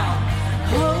cry out.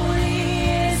 Holy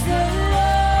is the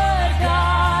Lord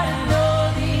God, and all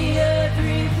the earth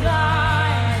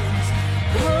replies.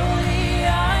 Holy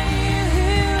are you, who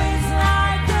is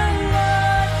like the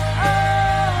Lord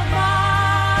Almighty?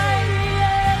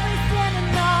 Everything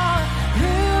and all,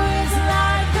 who is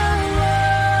like the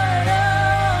Lord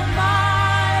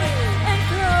Almighty?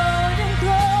 Enthroned in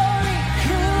glory,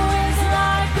 who is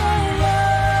like the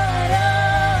Lord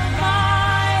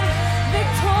Almighty?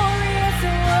 Victorious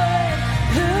in word,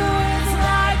 who is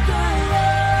like the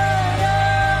Lord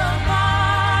Almighty?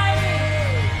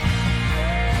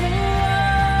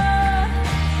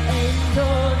 And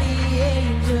all the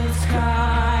angels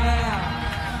cry out,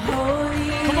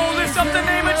 holy. Come on, lift up the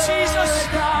name of Jesus.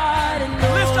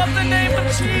 Lift up the name of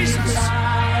Jesus.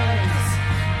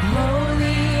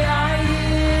 Holy are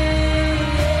you,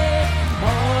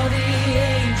 all the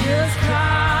angels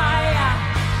cry out.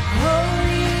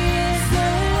 Holy is the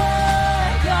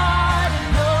Lord God,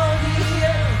 and all the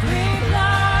earth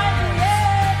replies.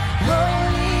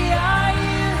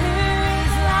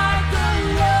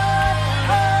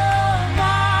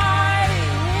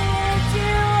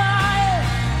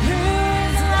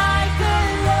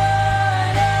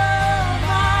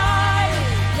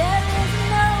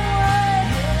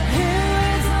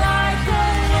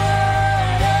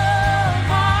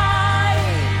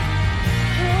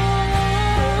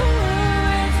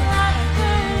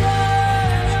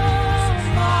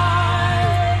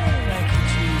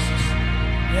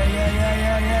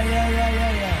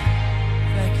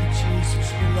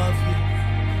 love you.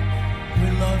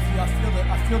 We love you.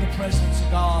 I feel the presence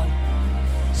of God.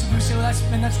 Some people say, well,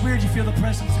 that's weird. You feel the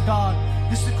presence of God.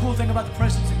 This is the cool thing about the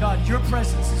presence of God. Your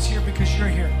presence is here because you're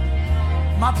here.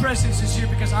 My presence is here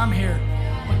because I'm here.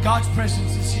 But God's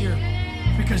presence is here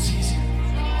because He's here.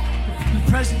 The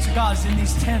presence of God is in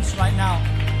these tents right now.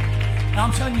 And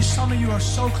I'm telling you, some of you are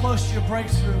so close to your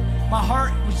breakthrough. My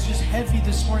heart was just heavy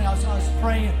this morning. I was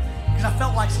praying because I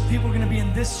felt like some people were going to be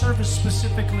in this service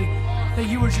specifically, that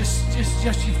you were just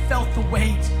you felt the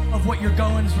weight of what you're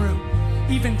going through,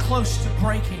 even close to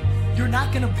breaking. You're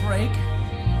not going to break.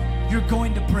 You're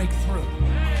going to break through.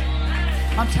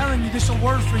 I'm telling you, this is a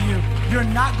word for you. You're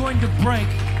not going to break.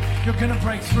 You're going to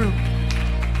break through.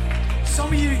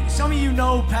 Some of you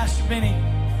know Pastor Benny,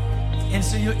 and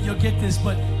so you'll get this,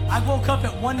 but I woke up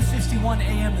at 1:51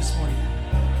 a.m. this morning.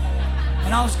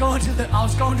 And I was going to the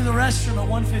restroom at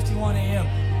 1:51 a.m.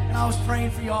 And I was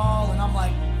praying for y'all, and I'm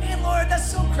like, man, Lord, that's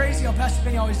so crazy how Pastor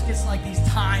Benny always gets like these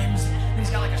times, and he's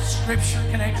got like a scripture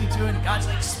connected to it, and God's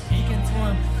like speaking to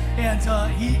him. And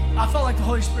I felt like the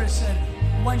Holy Spirit said,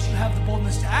 why don't you have the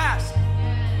boldness to ask?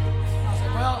 And I was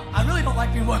like, well, I really don't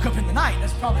like being woke up in the night.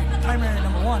 That's probably primary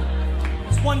number one. It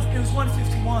was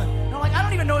 1:51. And I'm like, I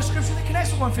don't even know a scripture that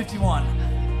connects with 1:51.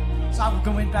 So I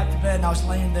went back to bed, and I was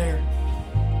laying there.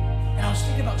 And I was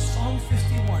thinking about Psalm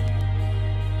 51.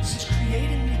 It says, create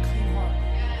in me a clean heart.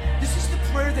 This is the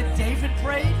prayer that David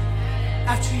prayed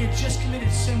after he had just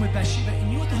committed sin with Bathsheba. And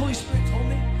you know what the Holy Spirit told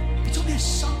me? He told me there's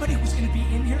somebody who's going to be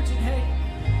in here today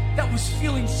that was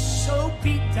feeling so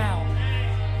beat down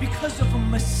because of a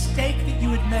mistake that you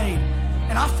had made.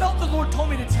 And I felt the Lord told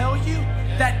me to tell you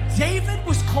that David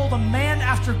was called a man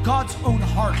after God's own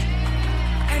heart.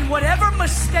 And whatever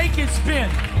mistake it's been,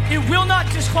 it will not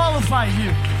disqualify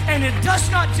you. And it does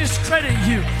not discredit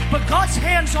you. But God's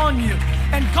hand's on you.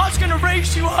 And God's going to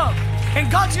raise you up.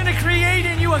 And God's going to create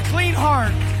in you a clean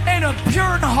heart and a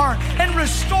pure heart and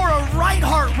restore a right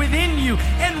heart within you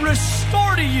and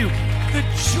restore to you the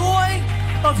joy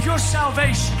of your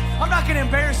salvation. I'm not going to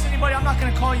embarrass anybody. I'm not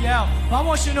going to call you out. But I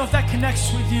want you to know if that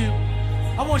connects with you.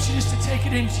 I want you just to take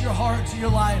it into your heart, to your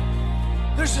life.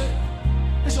 There's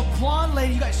a blonde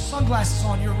lady. You got sunglasses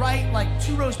on. You're right, like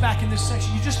 2 rows back in this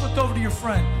section. You just looked over to your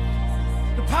friend.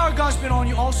 The power of God's been on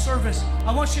you all service.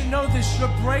 I want you to know this. Your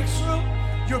breakthrough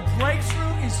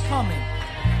is coming.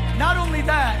 Not only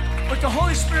that, but the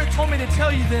Holy Spirit told me to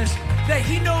tell you this, that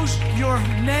He knows your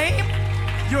name,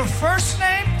 your first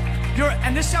name,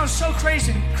 and this sounds so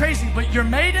crazy, but your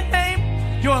maiden name,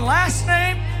 your last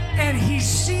name, and He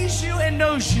sees you and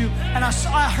knows you. And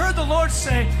I heard the Lord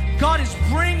say, God is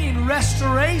bringing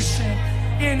restoration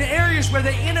in areas where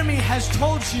the enemy has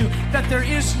told you that there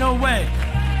is no way.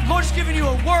 The Lord's giving you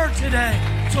a word today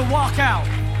to walk out.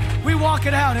 We walk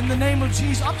it out in the name of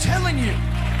Jesus. I'm telling you,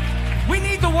 we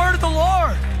need the word of the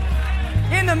Lord.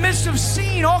 In the midst of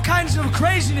seeing all kinds of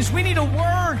craziness, we need a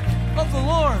word of the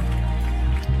Lord.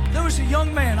 There was a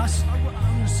young man. I'm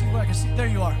going to see where I can see. There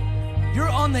you are. You're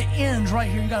on the end right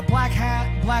here. You got a black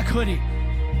hat, black hoodie.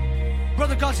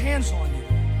 Brother, God's hand's on you.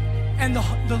 And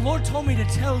the Lord told me to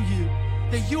tell you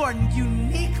that you are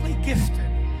uniquely gifted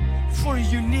for a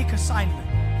unique assignment.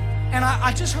 And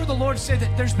I just heard the Lord say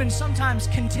that there's been sometimes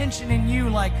contention in you,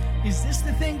 like, is this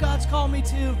the thing God's called me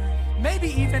to? Maybe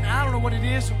even, I don't know what it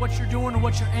is or what you're doing or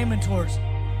what you're aiming towards.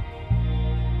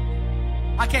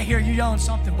 I can't hear you yelling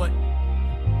something, but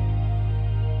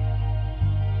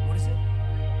what is it?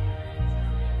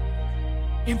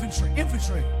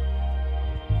 Infantry.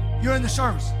 You're in the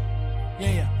service.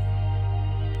 Yeah.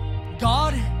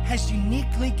 God has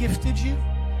uniquely gifted you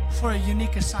for a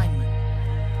unique assignment.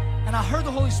 And I heard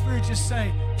the Holy Spirit just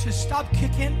say to stop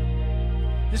kicking,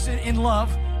 this is in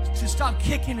love, to stop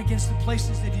kicking against the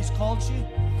places that He's called you,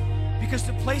 because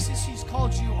the places He's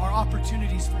called you are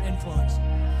opportunities for influence.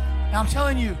 Now I'm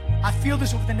telling you, I feel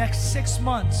this over the next 6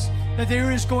 months, that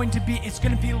it's going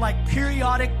to be like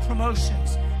periodic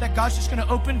promotions, that God's just going to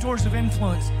open doors of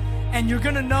influence. And you're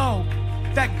going to know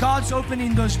that God's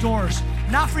opening those doors,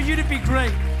 not for you to be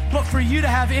great, but for you to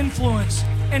have influence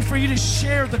and for you to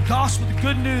share the gospel, the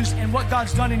good news, and what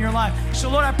God's done in your life. So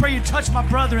Lord, I pray you touch my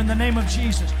brother in the name of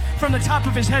Jesus, from the top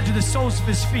of his head to the soles of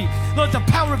his feet. Lord, the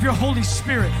power of your Holy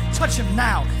Spirit, touch him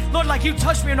now. Lord, like you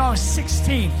touched me when I was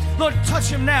 16. Lord, touch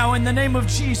him now in the name of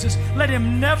Jesus. Let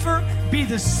him never be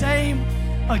the same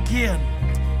again.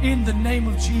 In the name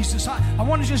of Jesus. I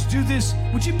want to just do this.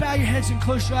 Would you bow your heads and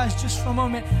close your eyes just for a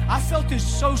moment? I felt this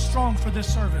so strong for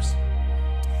this service.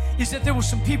 Is that there were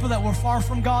some people that were far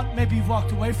from God. Maybe you've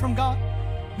walked away from God.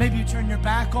 Maybe you turned your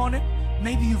back on it.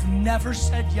 Maybe you've never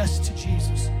said yes to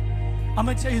Jesus. I'm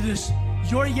going to tell you this.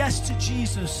 Your yes to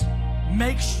Jesus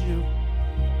makes you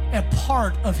a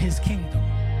part of his kingdom.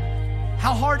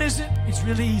 How hard is it? It's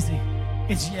really easy.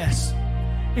 It's yes.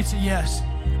 It's a yes.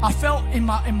 I felt in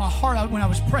my heart when I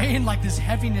was praying like this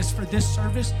heaviness for this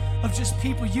service of just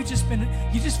people, you just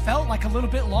felt like a little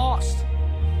bit lost.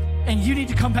 And you need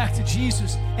to come back to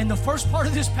Jesus. And the first part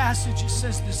of this passage, it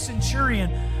says the centurion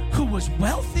who was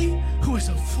wealthy, who was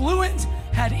affluent,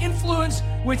 had influence,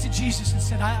 went to Jesus and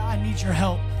said, I need your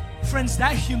help. Friends,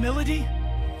 that humility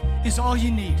is all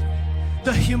you need.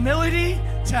 The humility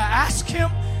to ask him,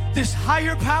 this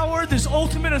higher power, this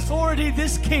ultimate authority,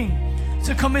 this king,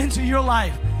 to come into your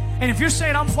life. And if you're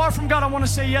saying, I'm far from God, I want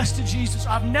to say yes to Jesus.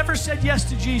 I've never said yes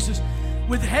to Jesus.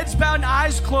 With heads bowed and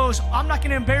eyes closed, I'm not going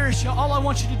to embarrass you. All I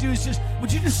want you to do is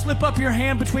would you just slip up your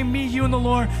hand between me, you, and the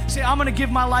Lord? Say, I'm going to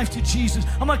give my life to Jesus.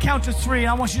 I'm going to count to 3, and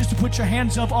I want you just to put your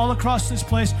hands up all across this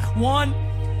place. 1,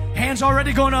 hands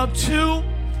already going up. 2,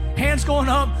 hands going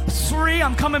up. 3,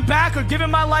 I'm coming back or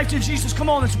giving my life to Jesus. Come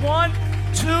on, it's 1,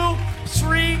 2,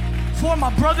 3, 4.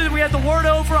 My brother that we had the word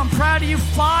over, I'm proud of you.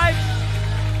 5,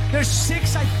 there's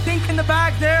 6, I think, in the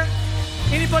back there.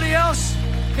 Anybody else?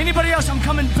 Anybody else? I'm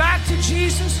coming back to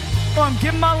Jesus or I'm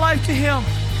giving my life to him.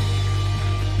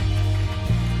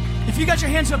 If you got your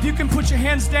hands up, you can put your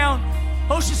hands down.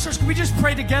 Oceans Church, can we just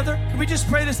pray together? Can we just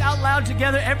pray this out loud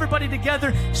together? Everybody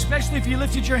together, especially if you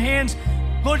lifted your hands.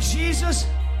 Lord Jesus,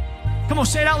 come on,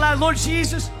 say it out loud. Lord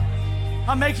Jesus,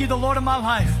 I make you the Lord of my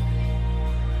life.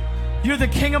 You're the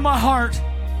King of my heart.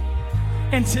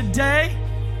 And today,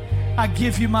 I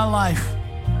give you my life.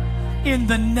 In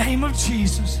the name of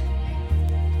Jesus.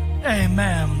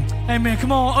 Amen. Amen.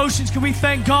 Come on, Oceans, can we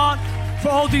thank God for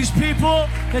all these people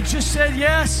that just said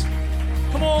yes?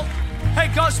 Come on.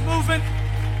 Hey, God's moving.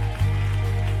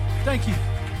 Thank you.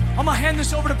 I'm going to hand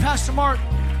this over to Pastor Mark.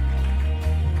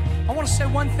 I want to say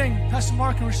one thing, Pastor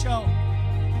Mark and Rochelle.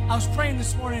 I was praying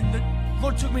this morning. The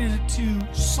Lord took me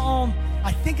to Psalm,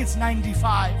 I think it's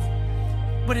 95.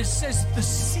 But it says, the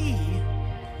sea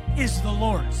is the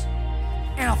Lord's.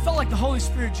 And I felt like the Holy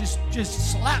Spirit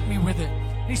just slapped me with it.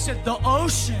 He said, the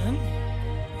ocean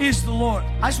is the Lord.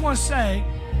 I just want to say,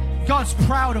 God's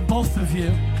proud of both of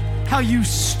you, how you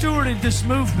stewarded this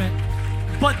movement.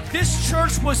 But this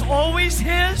church was always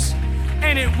his,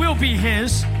 and it will be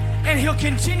his, and he'll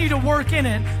continue to work in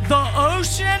it. The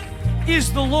ocean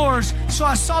is the Lord's. So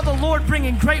I saw the Lord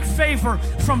bringing great favor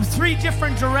from 3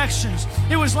 different directions.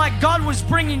 It was like God was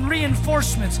bringing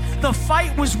reinforcements. The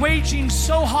fight was waging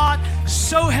so hot,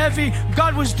 so heavy.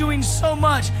 God was doing so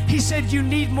much. He said, you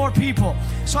need more people.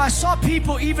 So I saw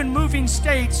people even moving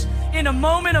states. In a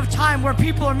moment of time where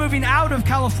people are moving out of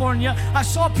California, I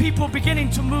saw people beginning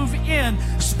to move in,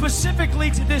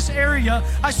 specifically to this area.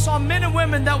 I saw men and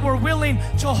women that were willing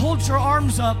to hold your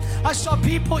arms up. I saw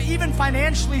people even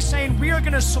financially saying, we are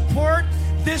going to support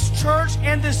this church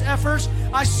and this effort.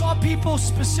 I saw people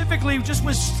specifically just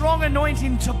with strong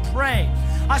anointing to pray.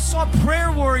 I saw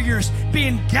prayer warriors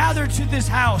being gathered to this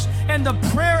house, and the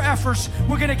prayer efforts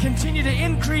were going to continue to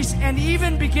increase and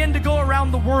even begin to go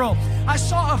around the world. I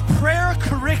saw a prayer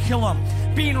curriculum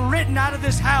being written out of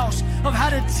this house of how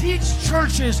to teach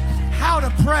churches how to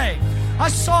pray. I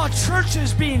saw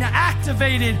churches being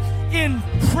activated in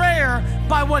prayer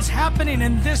by what's happening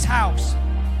in this house.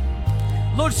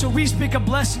 Lord, so we speak a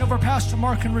blessing over Pastor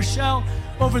Mark and Rochelle,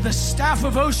 over the staff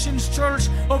of Oceans Church,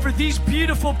 over these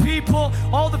beautiful people,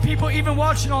 all the people even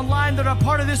watching online that are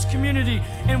part of this community.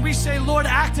 And we say, Lord,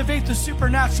 activate the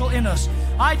supernatural in us.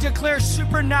 I declare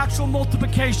supernatural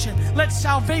multiplication. Let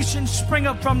salvation spring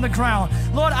up from the ground.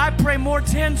 Lord, I pray more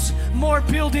tents, more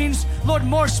buildings, Lord,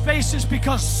 more spaces,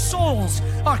 because souls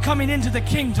are coming into the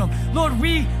kingdom. Lord,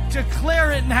 we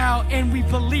declare it now and we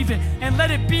believe it. And let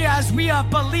it be as we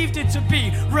have believed it to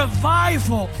be.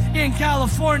 Revival in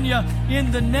California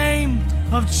in the name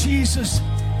of Jesus.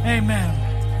 Amen.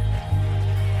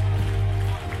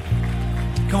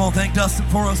 Come on, thank Dustin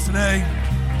for us today.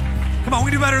 Come on,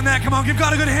 we do better than that. Come on, give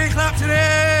God a good hand clap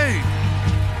today.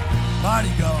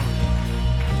 Mighty God.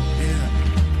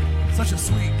 Yeah. Such a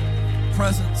sweet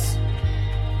presence.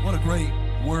 What a great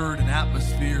word and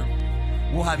atmosphere.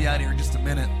 We'll have you out here in just a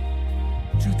minute.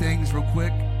 2 things real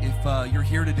quick. If you're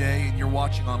here today and you're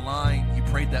watching online, you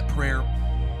prayed that prayer,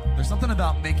 there's something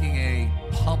about making a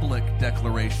public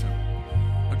declaration.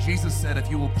 Jesus said,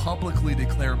 if you will publicly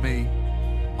declare me,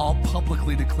 I'll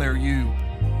publicly declare you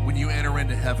when you enter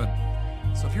into heaven.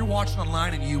 So if you're watching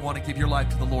online and you want to give your life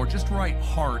to the Lord, just write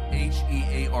heart,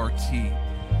 H-E-A-R-T.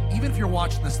 Even if you're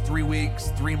watching this 3 weeks,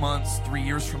 3 months, 3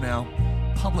 years from now,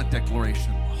 public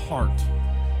declaration, heart.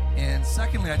 And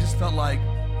secondly, I just felt like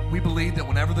we believe that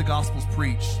whenever the gospel's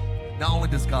preached, not only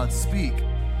does God speak,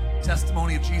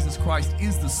 testimony of Jesus Christ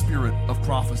is the spirit of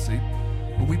prophecy.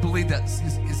 but we believe that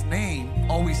his name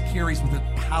always carries with it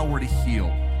power to heal.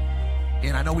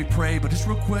 And I know we pray, but just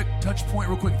real quick, touch point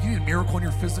real quick. If you need a miracle in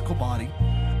your physical body,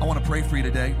 I want to pray for you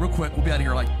today. Real quick, we'll be out of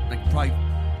here like probably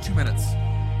 2 minutes.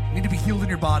 You need to be healed in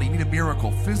your body. You need a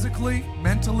miracle. Physically,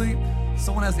 mentally,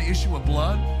 someone has an issue with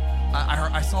blood.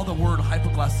 I saw the word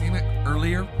hypoglycemic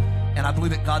earlier, and I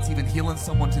believe that God's even healing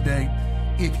someone today.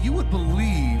 If you would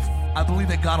believe, I believe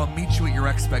that God will meet you at your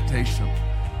expectation.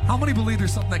 How many believe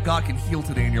there's something that God can heal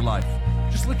today in your life?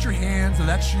 Just lift your hands if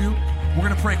that's you. We're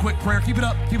going to pray a quick prayer. Keep it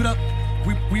up. Keep it up.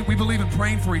 We believe in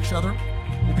praying for each other.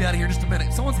 We'll be out of here in just a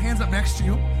minute. Someone's hands up next to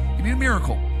you. You need a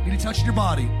miracle. You need to touch in your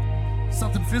body.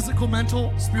 Something physical,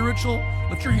 mental, spiritual.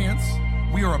 Lift your hands.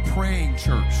 We are a praying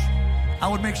church. I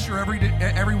would make sure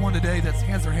everyone today that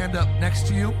has their hand up next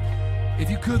to you, if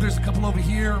you could, there's a couple over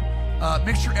here.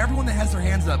 Make sure everyone that has their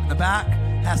hands up in the back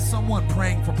has someone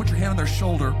praying for. Put your hand on their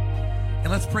shoulder,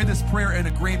 and let's pray this prayer in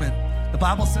agreement. The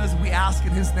Bible says if we ask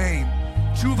in his name,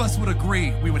 2 of us would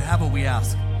agree we would have what we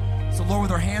ask. So Lord,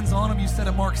 with our hands on them, you said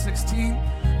in Mark 16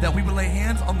 that we would lay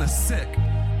hands on the sick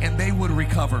and they would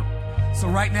recover. So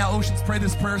right now, Oceans, pray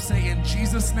this prayer. Say, in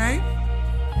Jesus' name,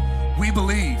 we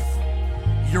believe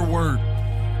your word.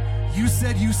 You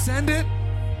said you send it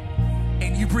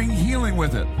and you bring healing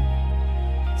with it.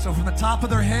 So from the top of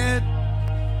their head,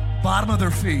 bottom of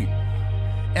their feet,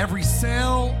 every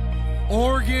cell,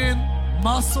 organ,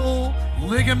 muscle,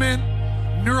 ligament,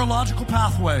 neurological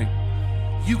pathway,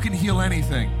 you can heal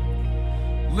anything.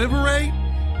 Liberate,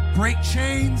 break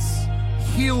chains,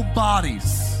 heal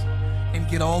bodies, and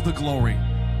get all the glory.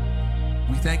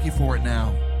 We thank you for it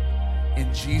now.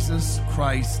 In Jesus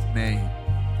Christ's name.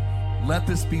 Let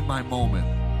this be my moment.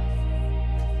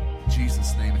 In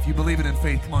Jesus' name. If you believe it in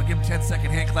faith, come on, give him a 10-second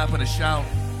hand clap and a shout.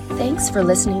 Thanks for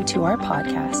listening to our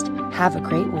podcast. Have a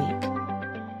great week.